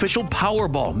 Buy official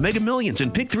Powerball, Mega Millions,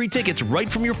 and Pick 3 tickets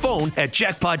right from your phone at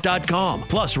Jackpot.com.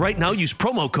 Plus, right now, use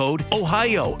promo code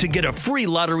OHIO to get a free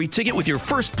lottery ticket with your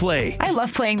first play. I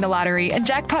love playing the lottery, and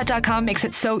Jackpot.com makes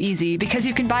it so easy because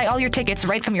you can buy all your tickets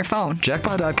right from your phone.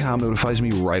 Jackpot.com notifies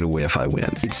me right away if I win.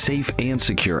 It's safe and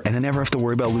secure, and I never have to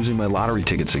worry about losing my lottery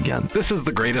tickets again. This is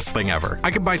the greatest thing ever.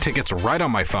 I can buy tickets right on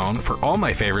my phone for all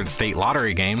my favorite state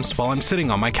lottery games while I'm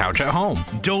sitting on my couch at home.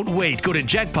 Don't wait. Go to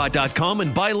Jackpot.com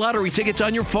and buy lottery tickets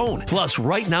on your phone. Plus,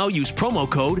 right now, use promo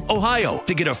code OHIO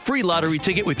to get a free lottery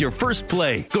ticket with your first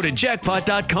play. Go to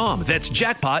Jackpot.com. That's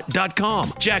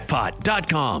Jackpot.com.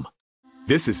 Jackpot.com.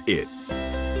 This is it.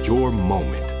 Your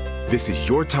moment. This is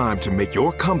your time to make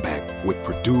your comeback with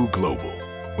Purdue Global.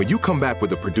 When you come back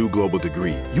with a Purdue Global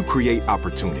degree, you create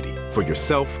opportunity for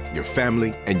yourself, your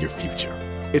family, and your future.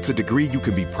 It's a degree you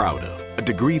can be proud of, a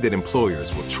degree that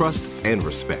employers will trust and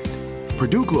respect.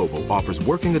 Purdue Global offers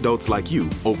working adults like you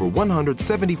over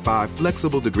 175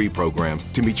 flexible degree programs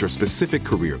to meet your specific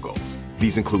career goals.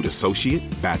 These include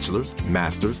associate, bachelor's,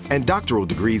 master's, and doctoral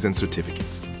degrees and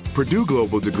certificates. Purdue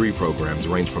Global degree programs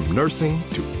range from nursing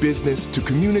to business to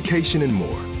communication and more.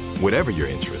 Whatever your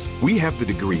interest, we have the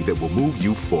degree that will move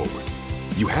you forward.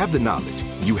 You have the knowledge,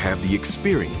 you have the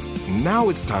experience. Now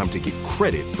it's time to get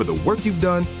credit for the work you've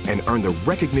done and earn the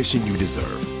recognition you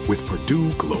deserve with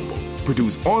Purdue Global,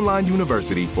 Purdue's online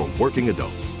university for working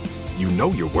adults. You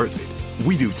know you're worth it.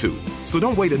 We do too. So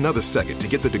don't wait another second to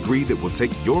get the degree that will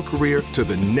take your career to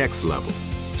the next level.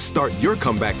 Start your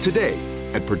comeback today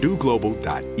at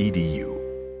purdueglobal.edu.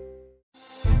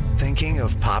 Thinking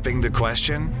of popping the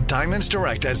question? Diamonds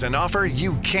Direct has an offer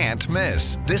you can't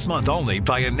miss. This month only,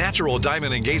 buy a natural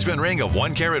diamond engagement ring of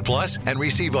 1 carat plus and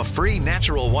receive a free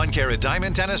natural 1 carat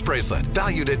diamond tennis bracelet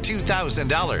valued at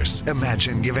 $2,000.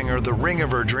 Imagine giving her the ring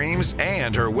of her dreams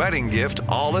and her wedding gift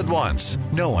all at once.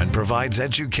 No one provides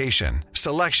education,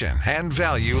 selection, and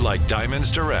value like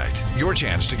Diamonds Direct. Your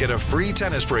chance to get a free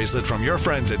tennis bracelet from your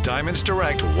friends at Diamonds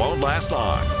Direct won't last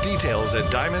long. Details at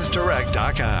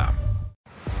diamondsdirect.com.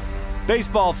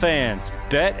 Baseball fans,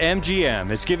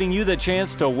 BetMGM is giving you the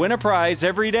chance to win a prize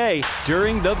every day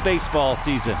during the baseball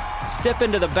season. Step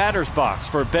into the batter's box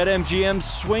for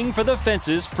BetMGM's Swing for the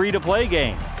Fences free-to-play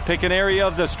game. Pick an area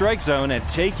of the strike zone and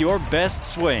take your best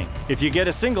swing. If you get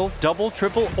a single, double,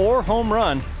 triple, or home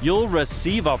run, you'll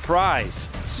receive a prize.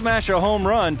 Smash a home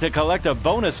run to collect a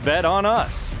bonus bet on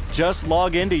us. Just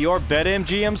log into your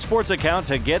BetMGM sports account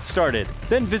to get started.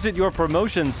 Then visit your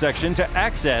promotions section to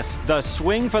access the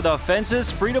Swing for the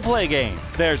Fences free-to-play game.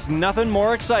 There's nothing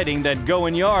more exciting than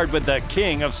going yard with the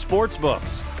king of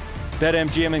sportsbooks.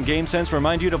 BetMGM and GameSense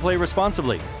remind you to play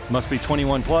responsibly. Must be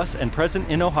 21 plus and present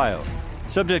in Ohio.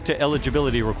 Subject to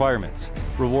eligibility requirements.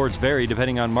 Rewards vary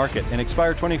depending on market and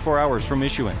expire 24 hours from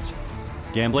issuance.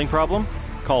 Gambling problem?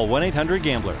 Call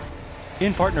 1-800-GAMBLER.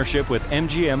 In partnership with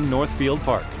MGM Northfield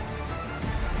Park.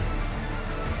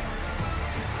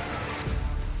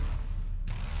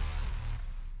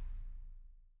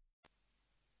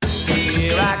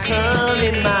 Here I come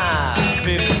in my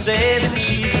 57,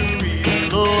 she's a real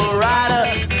low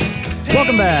rider.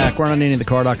 Welcome back. We're on Andy the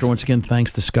Car Doctor. Once again,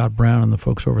 thanks to Scott Brown and the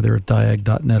folks over there at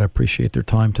Diag.net. I appreciate their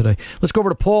time today. Let's go over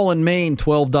to Paul in Maine,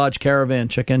 12 Dodge Caravan.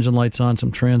 Check engine lights on,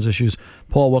 some trans issues.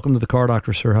 Paul, welcome to the Car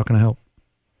Doctor, sir. How can I help?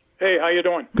 Hey, how you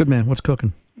doing? Good, man. What's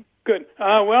cooking? Good.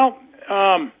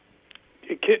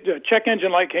 Check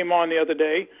engine light came on the other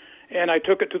day, and I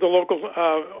took it to the local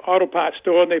auto parts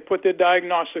store, and they put their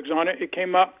diagnostics on it. It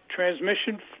came up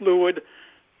transmission fluid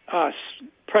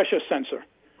pressure sensor.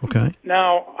 Okay.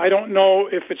 Now, I don't know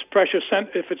if it's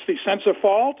if it's the sensor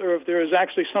fault or if there is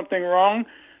actually something wrong,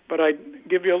 but I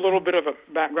give you a little bit of a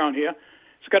background here.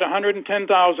 It's got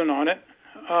 110,000 on it.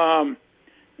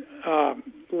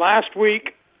 Last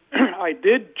week, I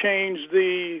did change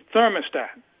the thermostat,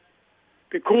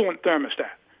 the coolant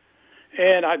thermostat.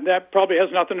 And that probably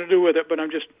has nothing to do with it, but I'm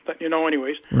just letting you know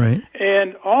anyways. Right.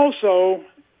 And also,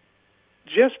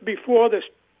 just before this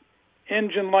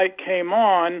engine light came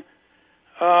on,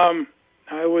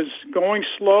 I was going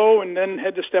slow and then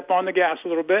had to step on the gas a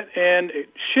little bit, and it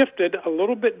shifted a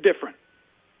little bit different.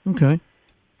 Okay.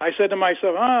 I said to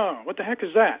myself, what the heck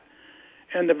is that?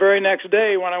 And the very next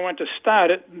day when I went to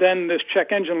start it, then this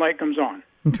check engine light comes on.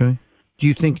 Okay. Do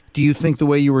you think the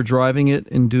way you were driving it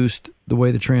induced the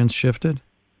way the trans shifted?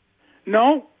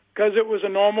 No, because it was a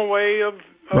normal way of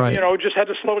right. Just had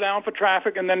to slow down for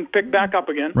traffic and then pick back up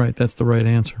again. Right, that's the right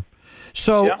answer.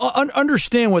 So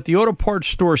understand what the auto parts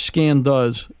store scan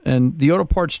does, and the auto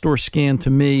parts store scan to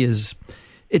me it's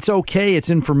okay, it's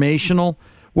informational.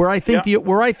 Where I think the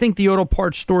auto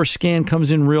parts store scan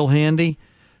comes in real handy,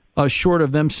 short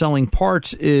of them selling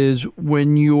parts, is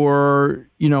when you're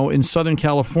in Southern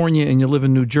California and you live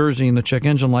in New Jersey and the check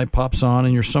engine light pops on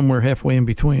and you're somewhere halfway in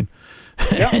between.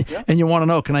 And you want to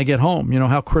know, can I get home?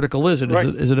 How critical is it? Right.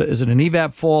 Is it an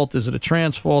evap fault? Is it a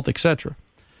trans fault, etc.?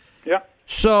 Yeah.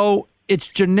 So it's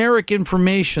generic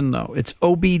information, though. It's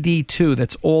OBD2.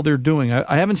 That's all they're doing.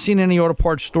 I haven't seen any auto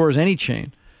parts stores, any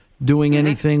chain, doing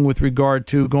anything with regard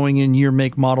to going in year,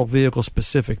 make, model, vehicle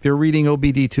specific. They're reading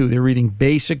OBD2. They're reading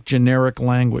basic generic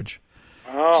language.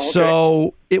 Oh, okay.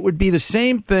 So it would be the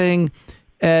same thing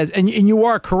as, and you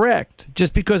are correct,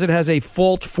 just because it has a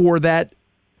fault for that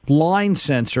line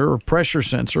sensor or pressure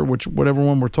sensor, whatever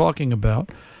one we're talking about.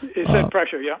 It said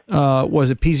pressure, yeah. Was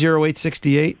it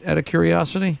P0868 out of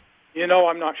curiosity?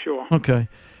 I'm not sure. Okay.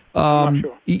 I'm not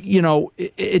sure.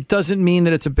 It doesn't mean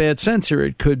that it's a bad sensor.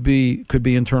 It could be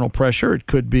internal pressure. It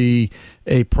could be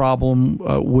a problem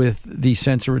with the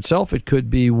sensor itself. It could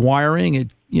be wiring.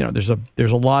 There's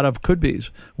a lot of could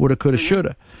be's. Woulda, coulda,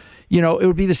 shoulda. It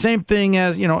would be the same thing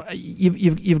as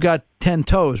you've got 10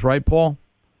 toes, right, Paul?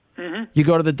 Mm-hmm. You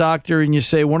go to the doctor and you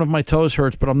say one of my toes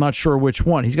hurts, but I'm not sure which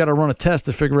one. He's got to run a test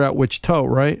to figure out which toe,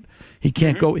 right? He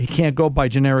can't go by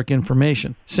generic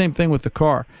information. Same thing with the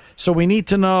car. So we need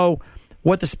to know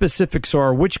what the specifics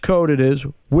are, which code it is,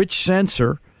 which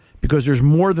sensor, because there's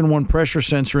more than one pressure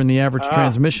sensor in the average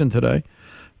transmission today.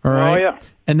 All right. Oh, yeah.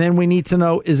 And then we need to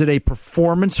know, is it a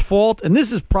performance fault? And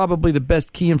this is probably the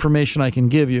best key information I can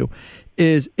give you.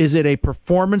 Is it a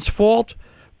performance fault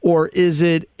or is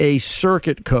it a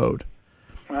circuit code?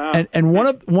 And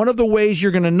one of the ways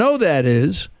you're going to know that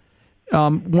is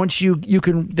once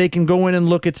they can go in and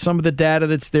look at some of the data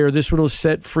that's there. This will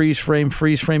set freeze frame.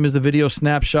 Freeze frame is the video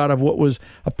snapshot of what was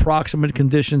approximate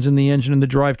conditions in the engine and the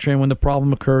drivetrain when the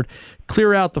problem occurred.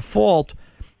 Clear out the fault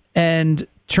and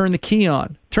turn the key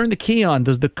on. Turn the key on.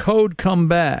 Does the code come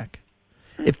back?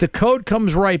 If the code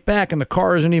comes right back and the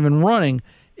car isn't even running,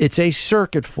 it's a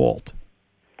circuit fault.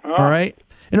 All right?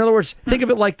 In other words, think of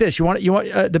it like this. You want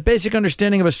the basic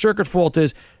understanding of a circuit fault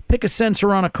is pick a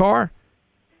sensor on a car,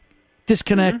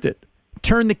 disconnect it,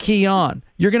 turn the key on.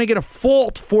 You're going to get a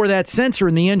fault for that sensor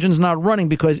and the engine's not running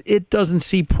because it doesn't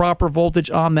see proper voltage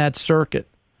on that circuit.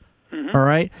 All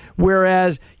right?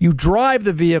 Whereas you drive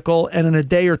the vehicle and in a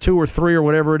day or two or three or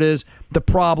whatever it is, the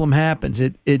problem happens.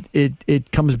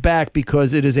 It comes back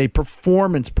because it is a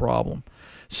performance problem.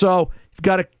 So you've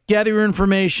got to gather your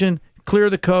information, clear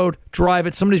the code, drive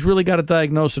it. Somebody's really got to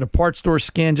diagnose it. A parts store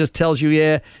scan just tells you,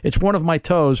 yeah, it's one of my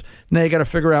toes. Now you got to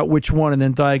figure out which one and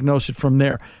then diagnose it from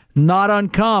there. Not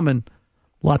uncommon.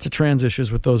 Lots of trans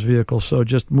issues with those vehicles, so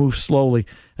just move slowly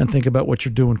and think about what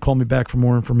you're doing. Call me back for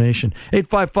more information.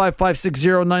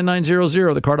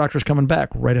 855-560-9900. The Car Doctor's coming back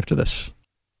right after this.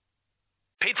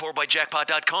 Paid for by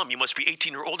Jackpot.com. You must be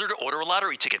 18 or older to order a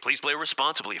lottery ticket. Please play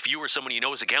responsibly. If you or someone you know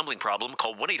has a gambling problem,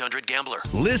 call 1-800-GAMBLER.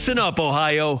 Listen up,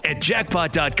 Ohio. At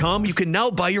Jackpot.com, you can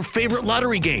now buy your favorite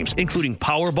lottery games, including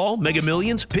Powerball, Mega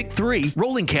Millions, Pick 3,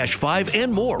 Rolling Cash 5,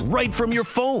 and more, right from your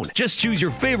phone. Just choose your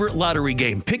favorite lottery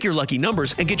game, pick your lucky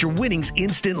numbers, and get your winnings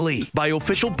instantly. Buy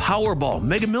official Powerball,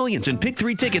 Mega Millions, and Pick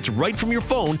 3 tickets right from your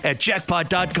phone at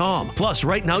Jackpot.com. Plus,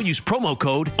 right now, use promo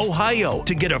code OHIO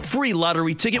to get a free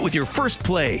lottery ticket with your first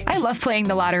play. I love playing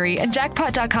the lottery, and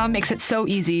Jackpot.com makes it so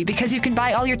easy because you can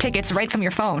buy all your tickets right from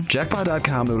your phone.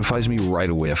 Jackpot.com notifies me right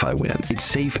away if I win. It's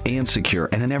safe and secure,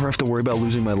 and I never have to worry about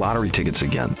losing my lottery tickets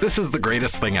again. This is the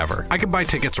greatest thing ever. I can buy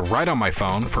tickets right on my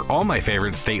phone for all my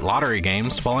favorite state lottery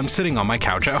games while I'm sitting on my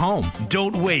couch at home.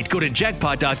 Don't wait. Go to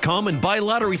Jackpot.com and buy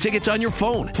lottery tickets on your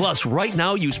phone. Plus, right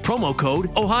now, use promo code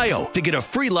OHIO to get a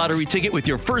free lottery ticket with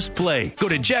your first play. Go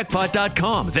to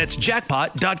Jackpot.com. That's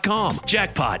Jackpot.com.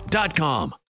 Jackpot.com.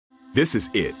 This is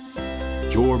it.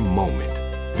 Your moment.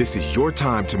 This is your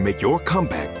time to make your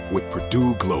comeback with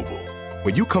Purdue Global.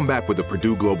 When you come back with a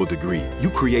Purdue Global degree, you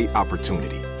create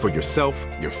opportunity for yourself,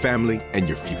 your family, and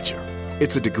your future.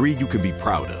 It's a degree you can be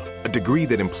proud of, a degree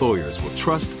that employers will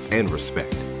trust and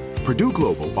respect. Purdue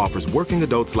Global offers working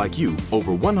adults like you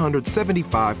over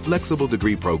 175 flexible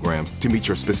degree programs to meet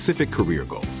your specific career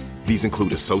goals. These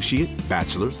include associate,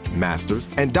 bachelor's, master's,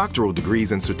 and doctoral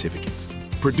degrees and certificates.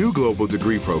 Purdue Global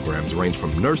degree programs range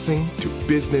from nursing to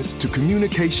business to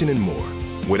communication and more.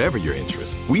 Whatever your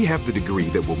interest, we have the degree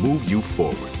that will move you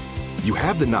forward. You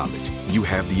have the knowledge, you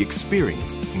have the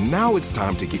experience. Now it's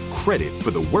time to get credit for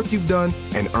the work you've done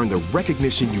and earn the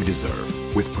recognition you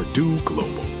deserve with Purdue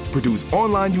Global, Purdue's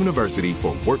online university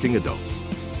for working adults.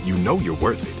 You know you're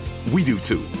worth it. We do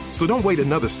too. So don't wait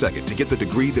another second to get the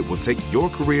degree that will take your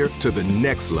career to the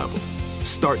next level.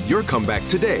 Start your comeback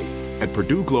today at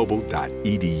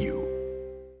purdueglobal.edu.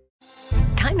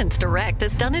 Diamonds Direct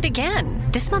has done it again.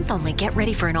 This month only, get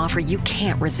ready for an offer you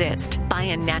can't resist. Buy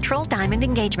a natural diamond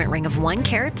engagement ring of 1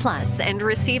 carat plus and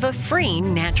receive a free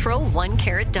natural 1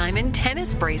 carat diamond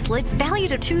tennis bracelet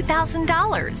valued at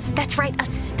 $2,000. That's right, a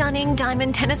stunning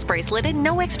diamond tennis bracelet at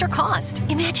no extra cost.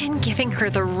 Imagine giving her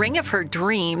the ring of her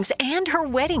dreams and her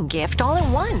wedding gift all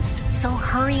at once. So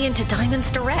hurry into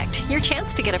Diamonds Direct. Your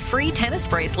chance to get a free tennis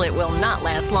bracelet will not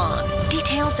last long.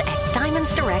 Details at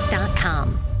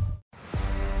diamondsdirect.com.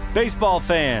 Baseball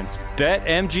fans,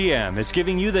 BetMGM is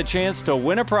giving you the chance to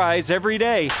win a prize every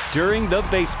day during the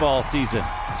baseball season.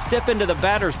 Step into the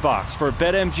batter's box for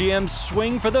BetMGM's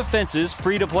Swing for the Fences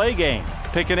free-to-play game.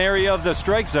 Pick an area of the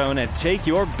strike zone and take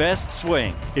your best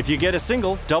swing. If you get a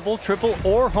single, double, triple,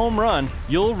 or home run,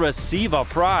 you'll receive a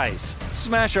prize.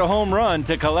 Smash a home run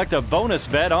to collect a bonus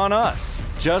bet on us.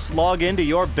 Just log into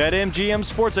your BetMGM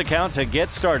sports account to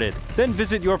get started. Then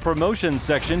visit your promotions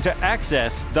section to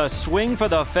access the Swing for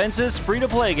the Fences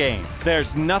free-to-play game.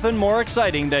 There's nothing more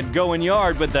exciting than going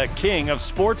yard with the king of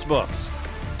sportsbooks.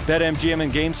 BetMGM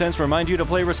and GameSense remind you to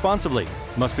play responsibly.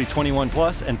 Must be 21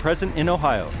 plus and present in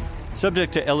Ohio.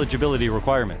 Subject to eligibility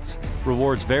requirements.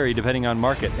 Rewards vary depending on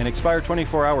market and expire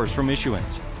 24 hours from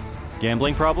issuance.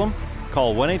 Gambling problem?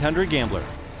 Call 1-800-GAMBLER.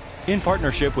 In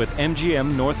partnership with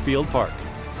MGM Northfield Park.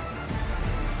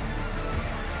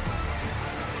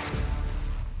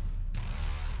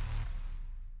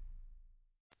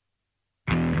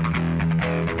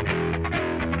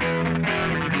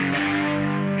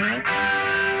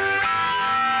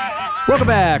 Welcome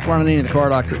back, Ron Ananian, the Car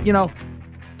Doctor. You know,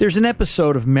 there's an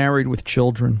episode of Married with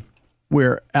Children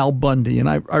where Al Bundy, and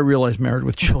I realize Married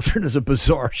with Children is a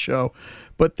bizarre show,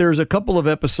 but there's a couple of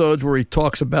episodes where he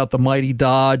talks about the mighty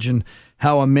Dodge and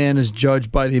how a man is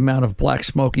judged by the amount of black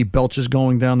smoke he belches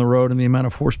going down the road and the amount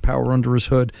of horsepower under his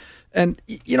hood. And,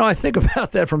 you know, I think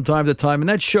about that from time to time, and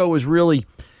that show was really...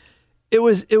 It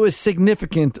was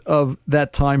significant of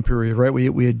that time period, right?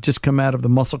 We had just come out of the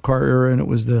muscle car era, and it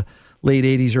was the late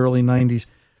 80s, early 90s.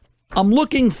 I'm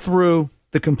looking through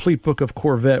the complete book of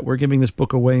Corvette. We're giving this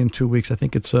book away in 2 weeks. I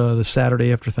think it's the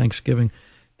Saturday after Thanksgiving.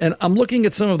 And I'm looking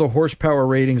at some of the horsepower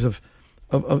ratings of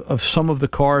some of the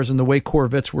cars and the way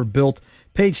Corvettes were built.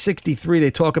 Page 63,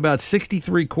 they talk about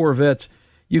 63 Corvettes.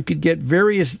 You could get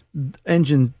various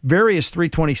engines, various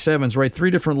 327s, right?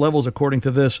 3 different levels according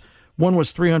to this. One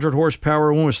was 300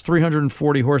 horsepower. One was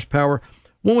 340 horsepower.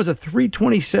 One was a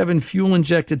 327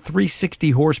 fuel-injected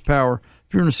 360 horsepower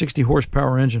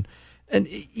engine. And,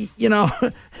 you know,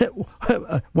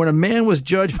 when a man was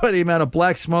judged by the amount of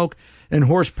black smoke and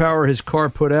horsepower his car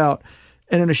put out,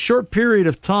 and in a short period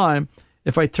of time,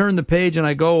 if I turn the page and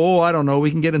I go, I don't know, we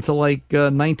can get into like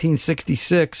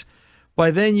 1966,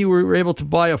 by then you were able to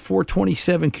buy a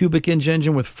 427 cubic inch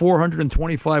engine with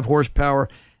 425 horsepower,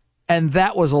 and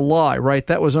that was a lie, right?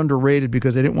 That was underrated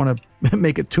because they didn't want to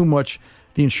make it too much.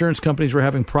 The insurance companies were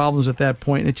having problems at that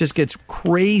point, and it just gets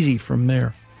crazy from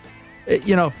there.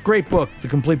 You know, great book, The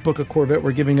Complete Book of Corvette.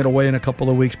 We're giving it away in a couple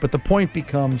of weeks, but the point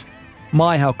becomes,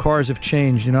 how cars have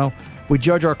changed, you know? We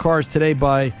judge our cars today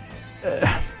by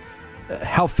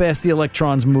how fast the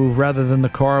electrons move rather than the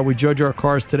car. We judge our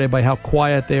cars today by how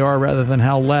quiet they are rather than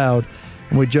how loud.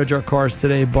 And we judge our cars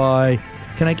today by,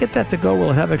 can I get that to go?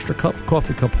 Will it have extra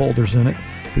coffee cup holders in it?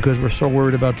 Because we're so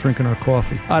worried about drinking our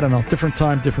coffee. I don't know. Different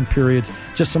time, different periods.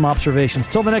 Just some observations.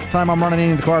 Till the next time, I'm Ron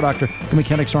Ananian, the Car Doctor. The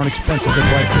mechanics aren't expensive.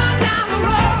 They're priceless.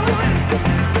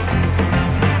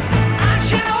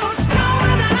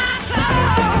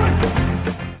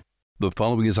 The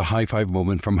following is a high-five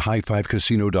moment from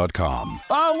highfivecasino.com.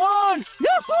 I won!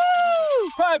 Yahoo!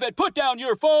 Private, put down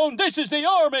your phone. This is the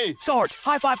Army. Sarge,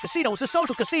 High Five Casino is a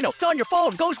social casino. It's on your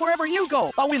phone. Goes wherever you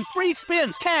go. I win free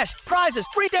spins, cash, prizes,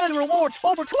 free daily rewards,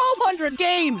 over 1,200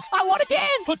 games. I won again.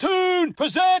 Platoon,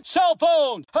 present cell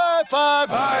phone. High Five.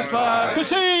 High Five.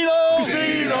 Casino.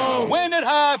 Casino. Win at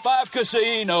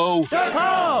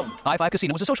highfivecasino.com. High Five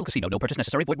Casino is a social casino. No purchase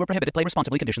necessary. Void where prohibited. Play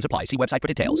responsibly. Conditions apply. See website for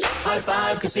details. High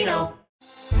Five Casino.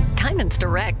 Diamonds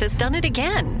Direct has done it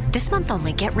again. This month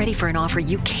only, get ready for an offer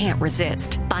you can't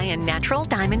resist. Buy a natural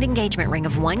diamond engagement ring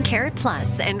of 1 carat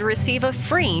plus and receive a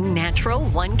free natural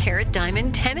 1 carat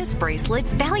diamond tennis bracelet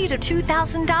valued at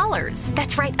 $2,000.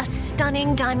 That's right, a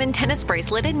stunning diamond tennis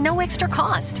bracelet at no extra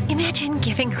cost. Imagine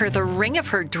giving her the ring of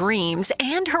her dreams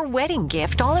and her wedding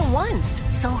gift all at once.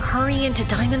 So hurry into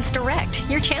Diamonds Direct.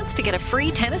 Your chance to get a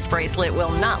free tennis bracelet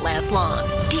will not last long.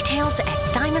 Details at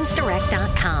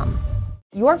diamondsdirect.com.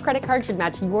 Your credit card should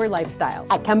match your lifestyle.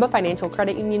 At Kemba Financial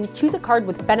Credit Union, choose a card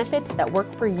with benefits that work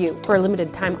for you. For a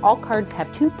limited time, all cards have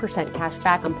 2% cash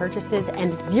back on purchases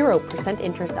and 0%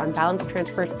 interest on balance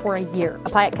transfers for a year.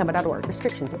 Apply at Kemba.org.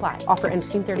 Restrictions apply. Offer ends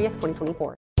June 30th,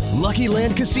 2024. Lucky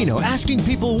Land Casino, asking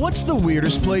people, what's the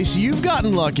weirdest place you've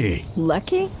gotten lucky?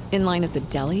 Lucky? In line at the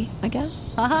deli, I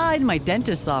guess? Aha, in my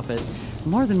dentist's office.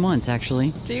 More than once,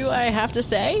 actually. Do I have to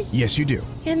say? Yes, you do.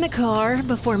 In the car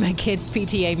before my kids'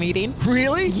 PTA meeting.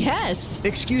 Really? Yes.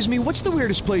 Excuse me, what's the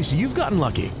weirdest place you've gotten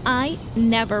lucky? I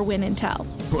never win and tell.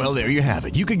 Well, there you have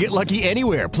it. You can get lucky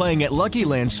anywhere, playing at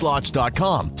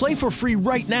LuckyLandSlots.com. Play for free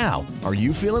right now. Are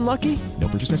you feeling lucky? No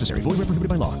purchase necessary. Void where prohibited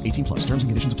by law. 18+. Terms and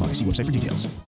conditions apply. See website for details.